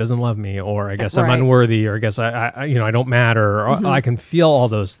God doesn't love me, or I guess I'm unworthy, or I guess I don't matter, or I can feel all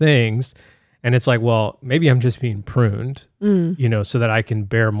those things. And it's like, well, maybe I'm just being pruned, so that I can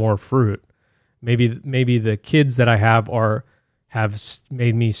bear more fruit. Maybe the kids that I have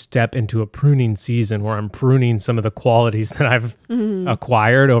made me step into a pruning season where I'm pruning some of the qualities that I've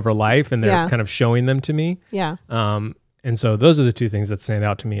acquired over life, and they're kind of showing them to me. Yeah. And so those are the two things that stand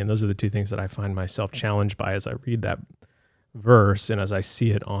out to me, and those are the two things that I find myself challenged by as I read that verse and as I see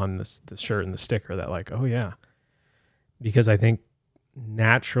it on the shirt and the sticker, that like, oh yeah, because I think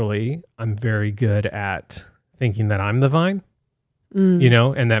naturally I'm very good at thinking that I'm the vine.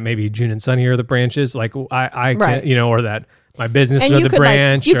 And that maybe June and Sunny are the branches, like I can, or that my business is the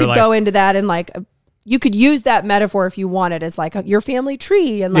branch. You could go into that and like, you could use that metaphor if you wanted as like your family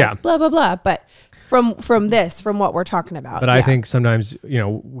tree and like blah, blah, blah. But from what we're talking about. But I think sometimes,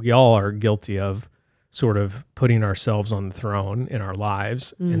 we all are guilty of sort of putting ourselves on the throne in our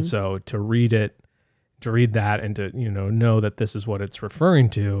lives. And so to read that and to, know that this is what it's referring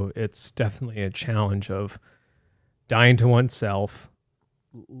to, it's definitely a challenge of dying to oneself,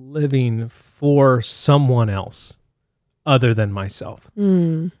 living for someone else other than myself.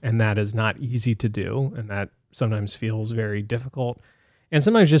 And that is not easy to do. And that sometimes feels very difficult. And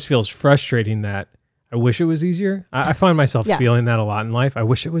sometimes just feels frustrating that I wish it was easier. I find myself feeling that a lot in life. I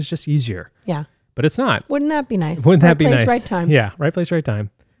wish it was just easier. Yeah. But it's not. Wouldn't that be nice? Wouldn't that be nice? Right place, right time. Yeah. Right place, right time.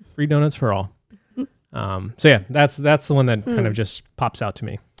 Free donuts for all. So yeah, that's the one that kind of just pops out to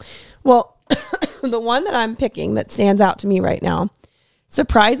me. Well, the one that I'm picking that stands out to me right now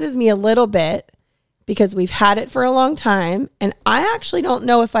surprises me a little bit because we've had it for a long time. And I actually don't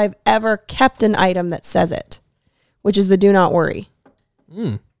know if I've ever kept an item that says it, which is the do not worry.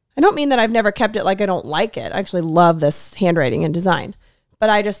 I don't mean that I've never kept it like I don't like it. I actually love this handwriting and design. But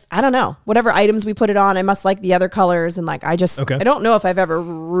I don't know. Whatever items we put it on, I must like the other colors. And like, I don't know if I've ever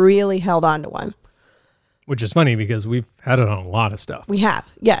really held on to one. Which is funny because we've had it on a lot of stuff. We have,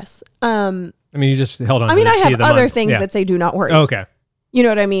 yes. You just held on to I have other things that say do not worry. Oh, okay. You know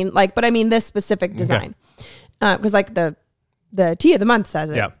what I mean? Like, but I mean this specific design. Because like the tea of the month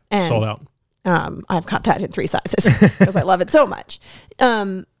says it. Yeah, and, sold out. I've got that in 3 sizes because I love it so much.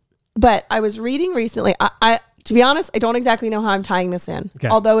 But I was reading recently, I to be honest, I don't exactly know how I'm tying this in. Okay.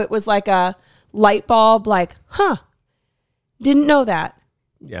 Although it was like a light bulb, like, didn't know that.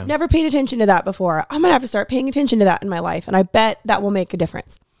 Yeah. Never paid attention to that before. I'm going to have to start paying attention to that in my life. And I bet that will make a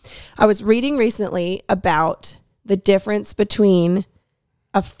difference. I was reading recently about the difference between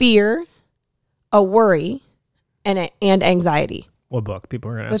a fear, a worry, and anxiety. What book? People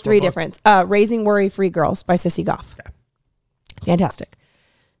are going to ask. The 3 difference. Raising Worry-Free Girls by Sissy Goff. Okay. Fantastic.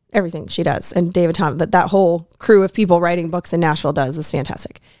 Everything she does. And David Tom, that whole crew of people writing books in Nashville does is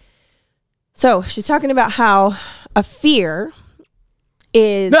fantastic. So she's talking about how a fear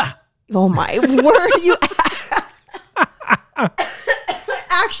is, oh my word, you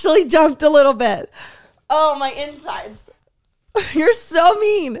actually jumped a little bit. Oh, my insides. You're so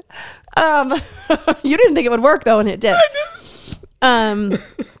mean. You didn't think it would work though, and it did.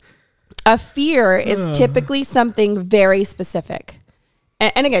 A fear is typically something very specific.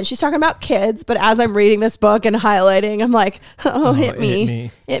 And again, she's talking about kids, but as I'm reading this book and highlighting, I'm like, hit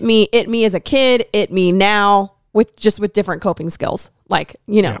me as a kid, it me now with different coping skills. Like,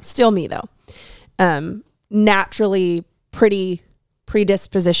 still me though. Naturally pretty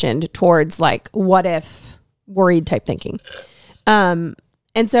predispositioned towards like, what if worried type thinking. And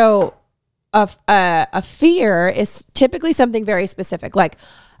so a fear is typically something very specific. Like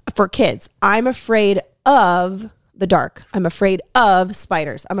for kids, I'm afraid of the dark. I'm afraid of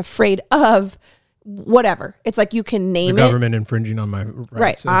spiders. I'm afraid of whatever. It's like you can name the government infringing on my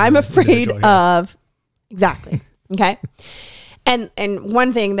rights. Right. I'm afraid of exactly. Okay. And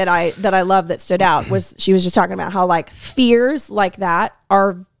one thing that I love that stood out was she was just talking about how like fears like that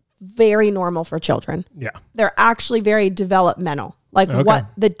are very normal for children. Yeah. They're actually very developmental. Like what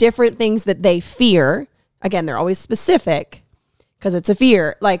the different things that they fear, again, they're always specific because it's a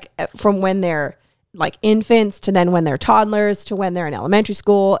fear, like from when they're like infants to then when they're toddlers to when they're in elementary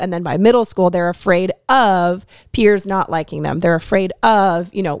school. And then by middle school, they're afraid of peers not liking them. They're afraid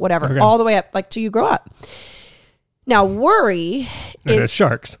of, whatever, all the way up, like till you grow up. Now, worry is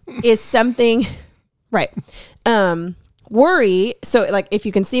sharks is something, right. Worry. So like, if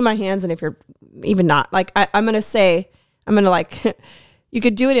you can see my hands and if you're even not like, I'm going to like, you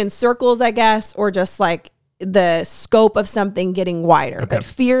could do it in circles, I guess, or just like the scope of something getting wider. But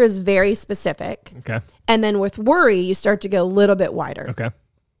fear is very specific. Okay. And then with worry, you start to get a little bit wider. Okay.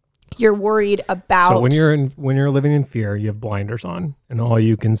 You're worried about. So when you're living in fear, you have blinders on, and all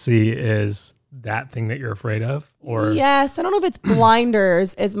you can see is that thing that you're afraid of. Or yes, I don't know if it's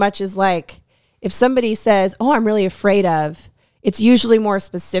blinders as much as like if somebody says, "Oh, I'm really afraid of," it's usually more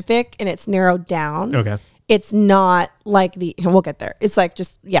specific and it's narrowed down. Okay. It's not like and we'll get there. It's like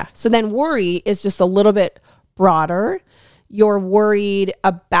just, yeah. So then worry is just a little bit broader. You're worried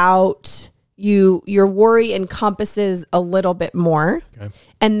about your worry encompasses a little bit more. Okay.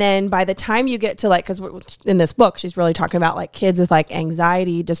 And then by the time you get to like, because in this book, she's really talking about like kids with like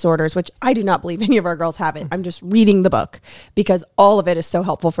anxiety disorders, which I do not believe any of our girls have it. I'm just reading the book because all of it is so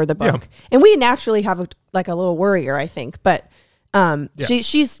helpful for the book. Yeah. And we naturally have a little worrier, I think. But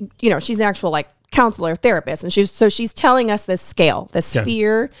she's an actual like counselor, therapist. And she's telling us this scale, this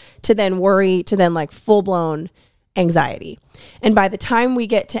fear to then worry to then like full blown anxiety. And by the time we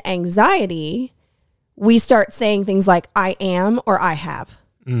get to anxiety, we start saying things like I am or I have.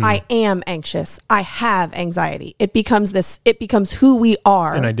 I am anxious. I have anxiety. It becomes who we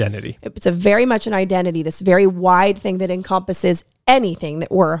are. An identity. It's a very much an identity, this very wide thing that encompasses anything that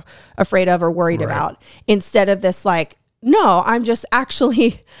we're afraid of or worried about. Instead of this like, no, I'm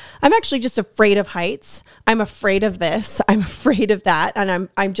actually just afraid of heights. I'm afraid of this. I'm afraid of that. And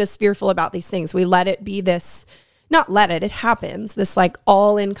I'm just fearful about these things. We let it be this, it happens. This like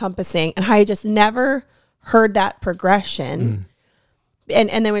all encompassing. And I just never heard that progression.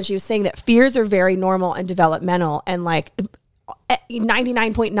 And then when she was saying that fears are very normal and developmental and like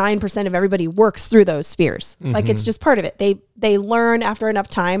 99.9% of everybody works through those fears. Like it's just part of it. They learn after enough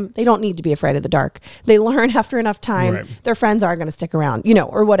time, they don't need to be afraid of the dark. They learn after enough time, their friends aren't going to stick around,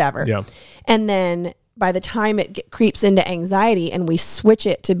 or whatever. Yeah. And then by the time it creeps into anxiety and we switch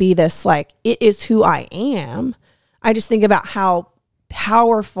it to be this, like, it is who I am. I just think about how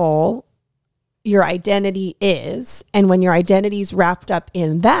powerful your identity is. And when your identity is wrapped up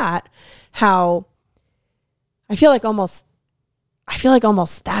in that, how I feel like almost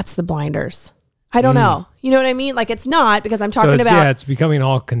that's the blinders. I don't know. You know what I mean? Like it's not because I'm talking about. Yeah, it's becoming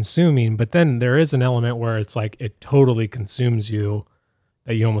all consuming, but then there is an element where it's like it totally consumes you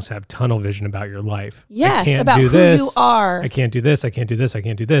that you almost have tunnel vision about your life. Yes, about who you are. I can't do this. I can't do this. I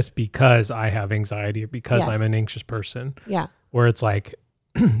can't do this because I have anxiety or because I'm an anxious person. Yeah. Where it's like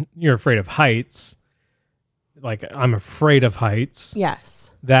you're afraid of heights. Like I'm afraid of heights.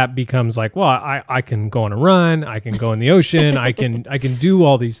 Yes. That becomes like, well, I can go on a run. I can go in the ocean. I can do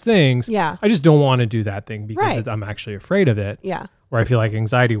all these things. Yeah. I just don't want to do that thing because I'm actually afraid of it. Yeah. Where I feel like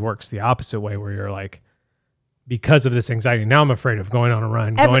anxiety works the opposite way, where you're like, because of this anxiety, now I'm afraid of going on a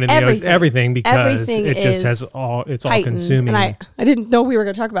run, going in the ocean, everything because it just has it's all consuming. And I didn't know we were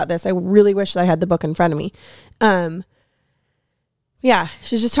going to talk about this. I really wish I had the book in front of me. Yeah,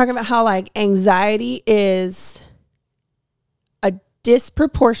 she's just talking about how like anxiety is a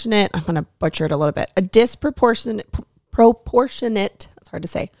disproportionate, I'm going to butcher it a little bit, a disproportionate, it's hard to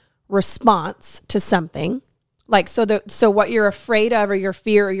say, response to something. Like, so what you're afraid of or your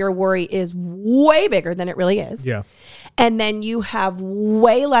fear or your worry is way bigger than it really is. Yeah. And then you have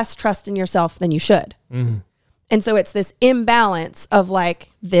way less trust in yourself than you should. Mm-hmm. And so it's this imbalance of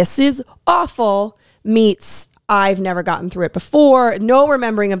like, this is awful meets I've never gotten through it before. No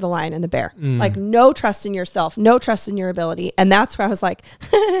remembering of the lion and the bear. Like no trust in yourself, no trust in your ability. And that's where I was like,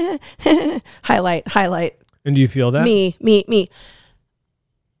 highlight. And do you feel that? Me.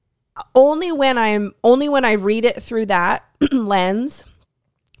 Only when I read it through that lens,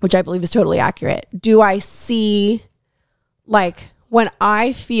 which I believe is totally accurate, do I see like when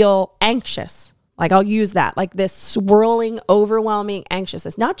I feel anxious, Like I'll use that, like this swirling, overwhelming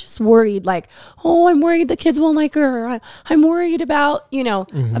anxiousness, not just worried like, oh, I'm worried the kids won't like her. Or I'm worried about,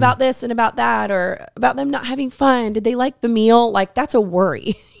 about this and about that, or about them not having fun. Did they like the meal? Like that's a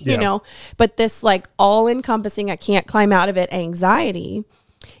worry, but this like all encompassing, I can't climb out of it anxiety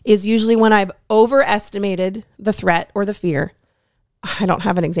is usually when I've overestimated the threat or the fear. I don't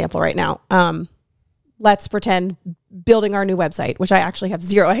have an example right now. Let's pretend building our new website, which I actually have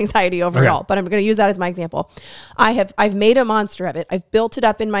zero anxiety over at all, but I'm going to use that as my example. I've made a monster of it. I've built it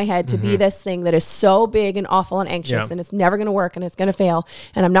up in my head to be this thing that is so big and awful and anxious and it's never going to work and it's going to fail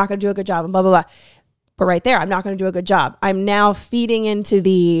and I'm not going to do a good job and blah, blah, blah. But right there, I'm not going to do a good job. I'm now feeding into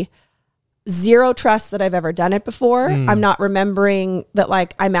the zero trust that I've ever done it before. I'm not remembering that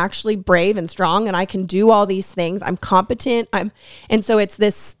like I'm actually brave and strong and I can do all these things. I'm competent. And so it's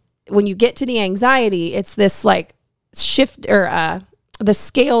this, when you get to the anxiety, it's this like shift or the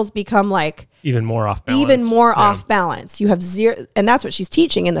scales become like even more off balance. Off balance. You have zero, and that's what she's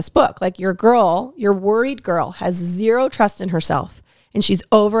teaching in this book. Like your worried girl has zero trust in herself and she's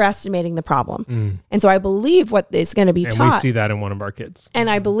overestimating the problem. And so I believe what is going to be taught. We see that in one of our kids. And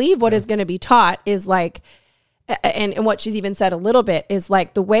I believe what is going to be taught is like, and what she's even said a little bit is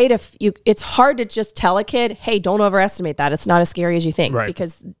like the way to, it's hard to just tell a kid, hey, don't overestimate that. It's not as scary as you think. Right.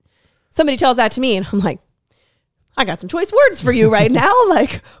 Because somebody tells that to me and I'm like, I got some choice words for you right now.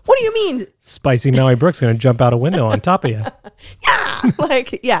 Like, what do you mean? Spicy Maui Brooks going to jump out a window on top of you.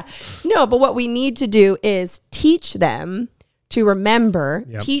 Yeah. No, but what we need to do is teach them to remember,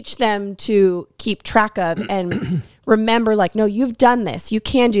 teach them to keep track of and remember like, no, you've done this. You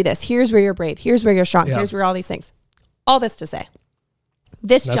can do this. Here's where you're brave. Here's where you're strong. Here's where all these things. All this to say.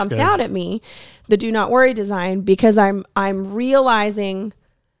 That's jumps out at me, the do not worry design, because I'm realizing,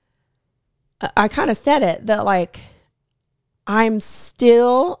 I kind of said it, that like I'm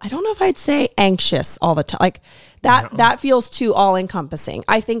still, I don't know if I'd say anxious all the time. Like that feels too all encompassing.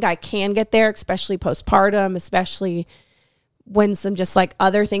 I think I can get there, especially postpartum, especially when some just like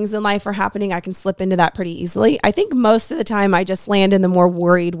other things in life are happening. I can slip into that pretty easily. I think most of the time I just land in the more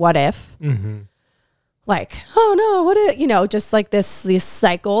worried what if. Like, oh no, what if, just like these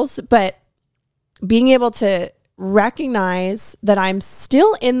cycles, but being able to recognize that I'm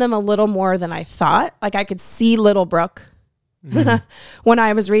still in them a little more than I thought. Like I could see little Brooke when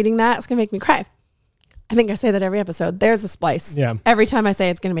I was reading that. It's going to make me cry. I think I say that every episode. There's a splice. Yeah. Every time I say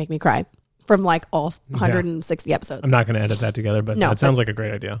it's going to make me cry from like all 160 episodes. I'm not going to edit that together, but that sounds like a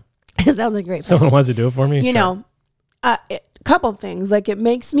great idea. It sounds like a great. Someone wants to do it for me. A couple of things. Like it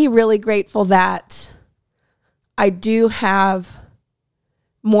makes me really grateful that I do have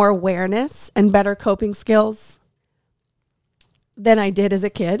more awareness and better coping skills than I did as a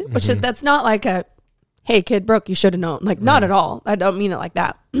kid, which that's not like a, hey kid, Brooke, you should have known. Like not at all. I don't mean it like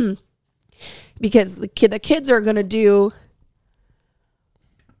that. Because the kids are going to do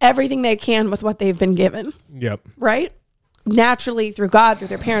everything they can with what they've been given. Yep. Right? Naturally through God, through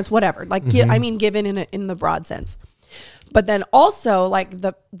their parents, whatever. Like I mean given in the broad sense. But then also like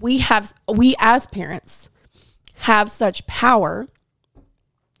we as parents have such power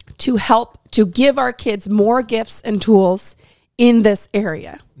to help to give our kids more gifts and tools in this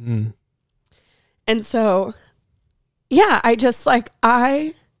area. And so, I just like,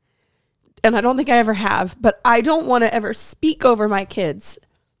 and I don't think I ever have, but I don't want to ever speak over my kids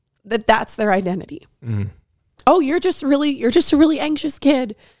that that's their identity. Oh, you're just a really anxious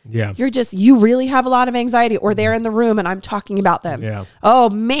kid. Yeah. You really have a lot of anxiety, or they're in the room and I'm talking about them. Yeah. Oh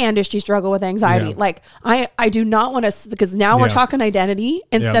man, does she struggle with anxiety? Yeah. Like I do not want to, because now we're talking identity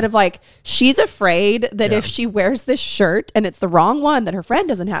instead of like, she's afraid that if she wears this shirt and it's the wrong one that her friend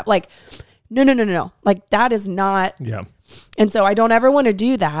doesn't have, like, no. Like that is not. Yeah. And so I don't ever want to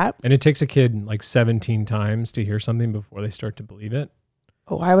do that. And it takes a kid like 17 times to hear something before they start to believe it.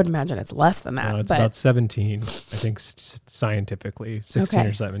 Oh, I would imagine it's less than that. No, it's about 17, I think scientifically, 16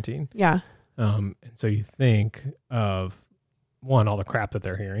 or 17. Yeah. And so you think of, one, all the crap that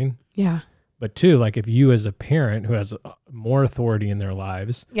they're hearing. Yeah. But two, like if you as a parent who has more authority in their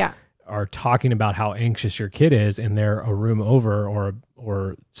lives are talking about how anxious your kid is and they're a room over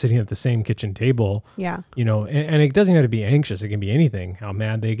or sitting at the same kitchen table. Yeah. And it doesn't have to be anxious. It can be anything, how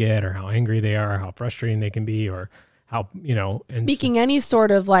mad they get or how angry they are, how frustrating they can be, or how, and speaking any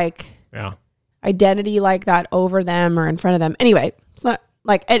sort of like identity like that over them or in front of them. Anyway, it's not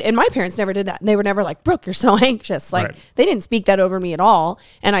like, and my parents never did that. And they were never like, Brooke, you're so anxious. Like they didn't speak that over me at all.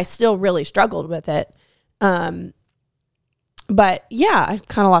 And I still really struggled with it. But I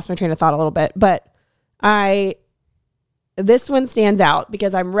kind of lost my train of thought a little bit, but this one stands out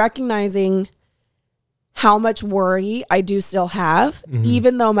because I'm recognizing how much worry I do still have,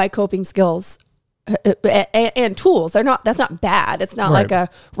 even though my coping skills and tools. That's not bad. It's not Right. like a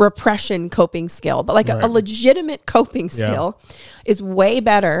repression coping skill, but like a Right. legitimate coping skill is way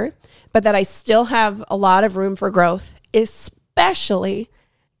better, but that I still have a lot of room for growth, especially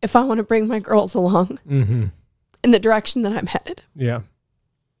if I want to bring my girls along in the direction that I'm headed. Yeah.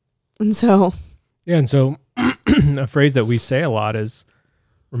 And so, Yeah. And so a phrase that we say a lot is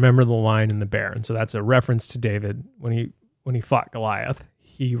remember the lion and the bear. And so that's a reference to David when he fought Goliath.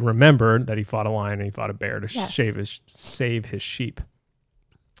 He remembered that he fought a lion and he fought a bear to save his sheep.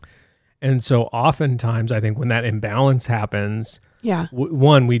 And so oftentimes I think when that imbalance happens, yeah.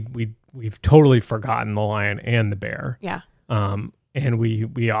 one, we've totally forgotten the lion and the bear. Yeah. And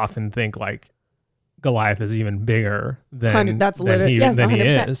we often think like Goliath is even bigger than, That's than literally, he, yes, than he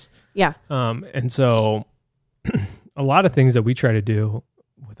 100%. is. Yeah. And so a lot of things that we try to do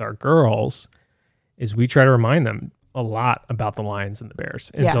with our girls is we try to remind them a lot about the lions and the bears.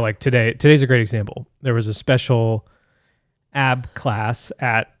 And so like today's a great example. There was a special ab class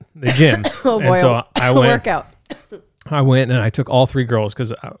at the gym. Oh boy. And so Workout. I went and I took all three girls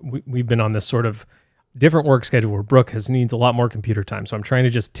because we've been on this sort of different work schedule where Brooke needs a lot more computer time. So I'm trying to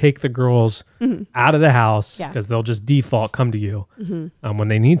just take the girls out of the house because they'll just default come to you when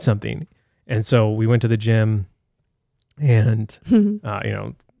they need something. And so we went to the gym and,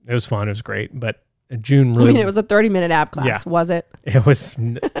 it was fun. It was great. But June really... it was a 30-minute ab class, was it? It was...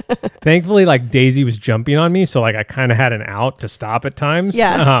 Thankfully, like Daisy was jumping on me. So like I kind of had an out to stop at times,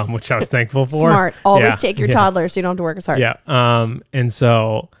 which I was thankful for. Smart. Always take your toddler so you don't have to work as hard. Yeah. And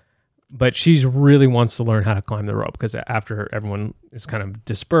so... But she's really wants to learn how to climb the rope because after everyone is kind of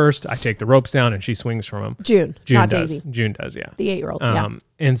dispersed, I take the ropes down and she swings from them. June not does. Daisy. June does, yeah. The 8-year-old,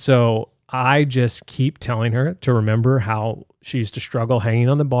 And so I just keep telling her to remember how she used to struggle hanging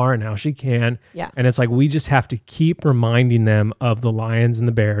on the bar and now she can. Yeah. And it's like we just have to keep reminding them of the lions and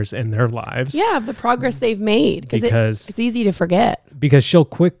the bears in their lives. Yeah, of the progress they've made. Because it's easy to forget. Because she'll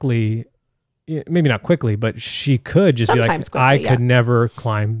quickly... maybe not quickly, but she could just sometimes be like, quickly, I could never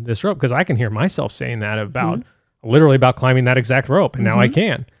climb this rope because I can hear myself saying that about literally about climbing that exact rope. And now I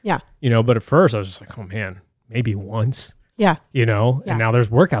can, Yeah. But at first I was just like, oh man, maybe once, Yeah. and now there's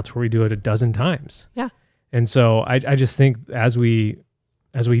workouts where we do it a dozen times. Yeah. And so I just think as we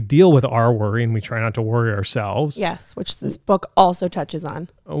deal with our worry and we try not to worry ourselves. Yes. Which this book also touches on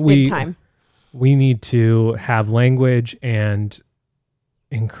big time. We need to have language and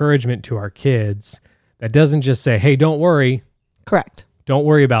encouragement to our kids that doesn't just say, hey, don't worry. Correct. Don't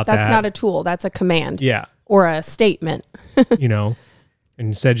worry about that. That's not a tool. That's a command. Yeah. Or a statement. And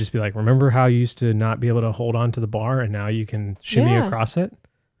instead just be like, remember how you used to not be able to hold on to the bar and now you can shimmy across it?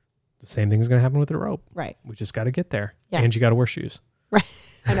 The same thing is going to happen with the rope. Right. We just got to get there. Yeah. And you got to wear shoes. Right.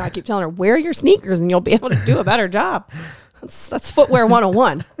 I know. I keep telling her, wear your sneakers and you'll be able to do a better job. That's footwear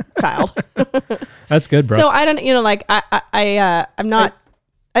 101, child. That's good, bro. So I don't, I'm not...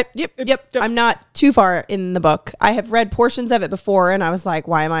 I'm not too far in the book. I have read portions of it before, and I was like,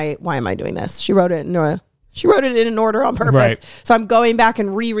 "Why am I doing this?" She wrote it in an order on purpose. Right. So I'm going back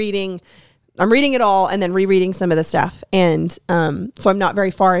and rereading. I'm reading it all and then rereading some of the stuff, and so I'm not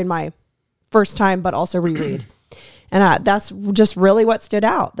very far in my first time, but also reread. And that's just really what stood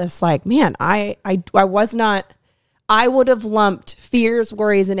out. This like, man, I was not. I would have lumped fears,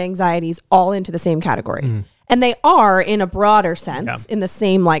 worries, and anxieties all into the same category. And they are in a broader sense in the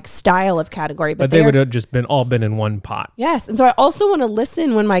same like style of category, but they would have just all been in one pot. Yes. And so I also want to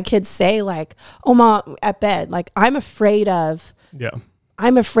listen when my kids say like, oh, Mom, at bed, like I'm afraid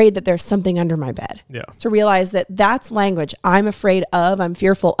that there's something under my bed. Yeah. To realize that that's language I'm afraid of, I'm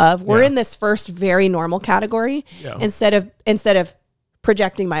fearful of. We're in this first very normal category instead of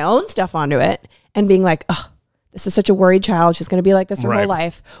projecting my own stuff onto it and being like, oh, this is such a worried child. She's going to be like this her whole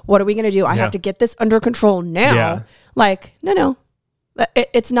life. What are we going to do? I have to get this under control now. Yeah. Like, no,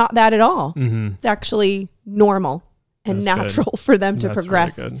 it's not that at all. Mm-hmm. It's actually normal and natural for them to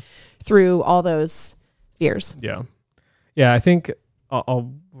progress through all those fears. Yeah. Yeah. I think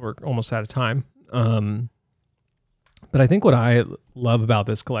we're almost out of time. But I think what I love about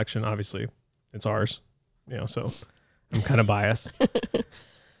this collection, obviously it's ours, so I'm kind of biased.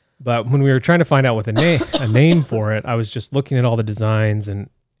 But when we were trying to find out what a name for it, I was just looking at all the designs and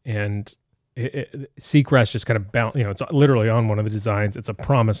Seacrest just kind of bound, it's literally on one of the designs. It's a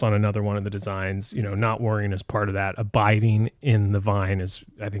promise on another one of the designs, not worrying is part of that. Abiding in the vine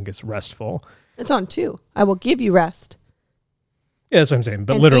I think is restful. It's on 2. I will give you rest. Yeah, that's what I'm saying.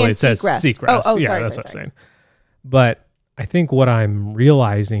 But literally it says Seacrest. Oh, yeah, sorry, that's what I'm saying. But I think what I'm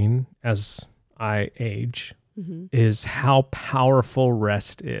realizing as I age is how powerful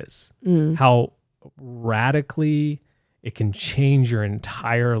rest is, how radically it can change your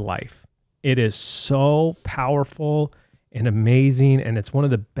entire life. it is so powerful and amazing, and it's one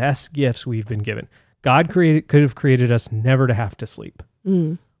of the best gifts we've been given. God could have created us never to have to sleep.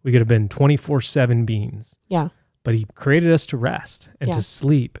 We could have been 24/7 beings. Yeah. But he created us to rest and to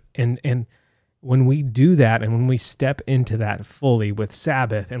sleep. And when we do that, and when we step into that fully with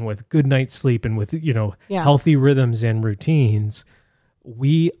Sabbath and with good night's sleep and with, healthy rhythms and routines,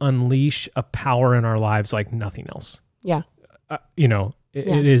 we unleash a power in our lives like nothing else. Yeah.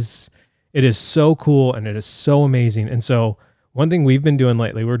 It is so cool, and it is so amazing. And so one thing we've been doing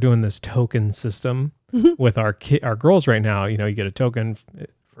lately, we're doing this token system with our girls right now. You get a token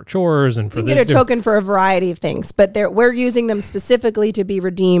for chores and for you get a token for a variety of things, but we're using them specifically to be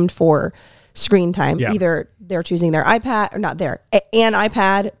redeemed for screen time. Yeah. Either they're choosing their iPad, or not an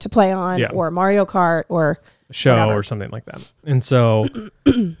iPad to play on, or Mario Kart, or a show, whatever, or something like that. And so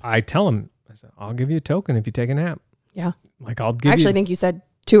I tell them, I said, I'll give you a token if you take a nap. Yeah. Like I'll give I think you said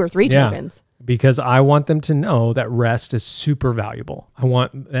 2 or 3 tokens. Because I want them to know that rest is super valuable. I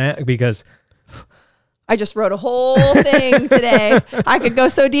want that because I just wrote a whole thing today. I could go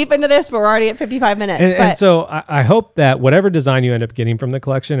so deep into this, but we're already at 55 minutes. And so I hope that whatever design you end up getting from the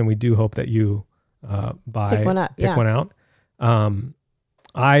collection, and we do hope that you pick one out.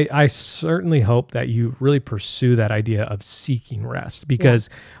 I certainly hope that you really pursue that idea of seeking rest, because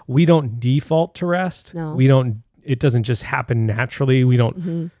we don't default to rest. No. It doesn't just happen naturally. We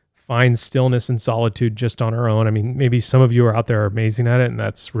don't find stillness and solitude just on our own. I mean, maybe some of you are out there are amazing at it, and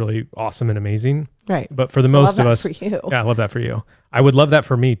that's really awesome and amazing. Right. But for the most of us, for you. I love that for you. I would love that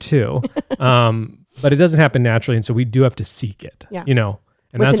for me too. But it doesn't happen naturally. And so we do have to seek it, and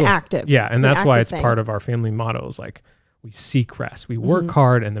that's an active. Yeah. And that's why it's part of our family motto is like, we seek rest. We work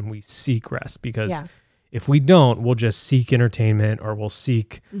hard, and then we seek rest, because if we don't, we'll just seek entertainment, or we'll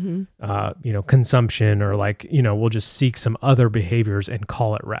seek, consumption, or we'll just seek some other behaviors and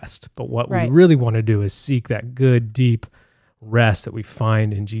call it rest. But what we really want to do is seek that good, deep rest that we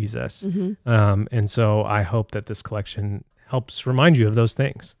find in Jesus. And so I hope that this collection helps remind you of those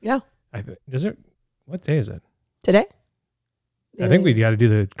things. Yeah. What day is it? Today? I think we got to do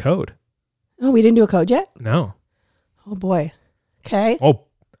the code. Oh, we didn't do a code yet? No. Oh boy. Okay. Oh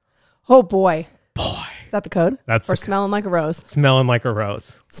boy. Is that the code? That's for smelling like a rose. Smelling like a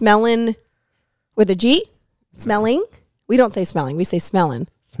rose. Smelling with a G? Smelling? We don't say smelling. We say smelling.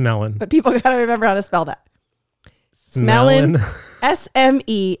 Smelling. But people got to remember how to spell that. Smelling. SMELLIN.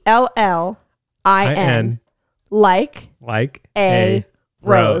 Like a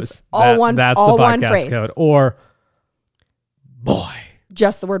rose. All one phrase. Code. Or boy.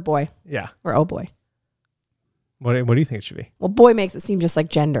 Just the word boy. Yeah. Or oh boy. What do you think it should be? Well, boy makes it seem just like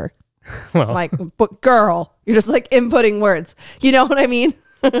gender. Well, but girl, you're just like inputting words. You know what I mean?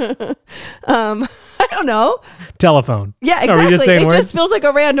 I don't know. Telephone. Yeah, exactly. Are we just saying words? Just feels like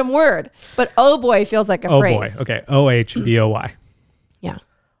a random word. But oh boy feels like a phrase. Oh boy. Okay. OHBOY. Yeah.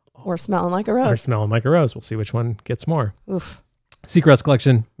 Or smelling like a rose. Or smelling like a rose. We'll see which one gets more. Oof. Seek Rest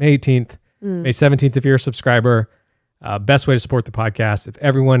Collection, May 18th. May 17th if you're a subscriber. Best way to support the podcast. If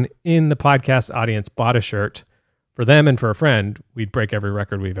everyone in the podcast audience bought a shirt for them and for a friend, we'd break every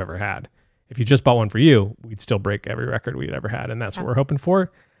record we've ever had. If you just bought one for you, we'd still break every record we'd ever had. And that's what we're hoping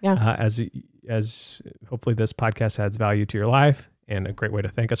for. Yeah. As hopefully this podcast adds value to your life. And a great way to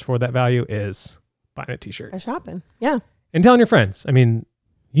thank us for that value is buying a t-shirt. Or shopping. Yeah. And telling your friends. I mean,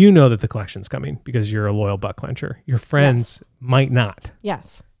 you know that the collection's coming because you're a loyal butt clencher. Your friends might not.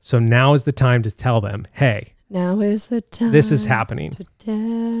 Yes. So now is the time to tell them, hey, now is the time. This is happening.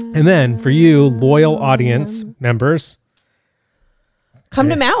 And then for you, loyal audience members, come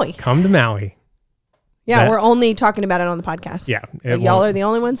to Maui. Come to Maui. Yeah, we're only talking about it on the podcast. Yeah. So y'all are the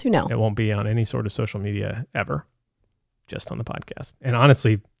only ones who know. It won't be on any sort of social media ever, just on the podcast. And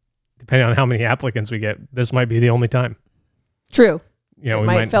honestly, depending on how many applicants we get, this might be the only time. True. You know, it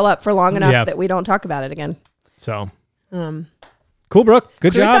might fill up for long enough that we don't talk about it again. So, cool, Brooke.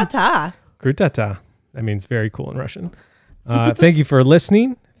 Good job. Krutata. Krutata. That means very cool in Russian. Thank you for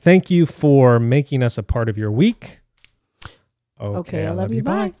listening. Thank you for making us a part of your week. Okay, I love you.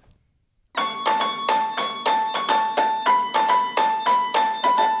 Bye.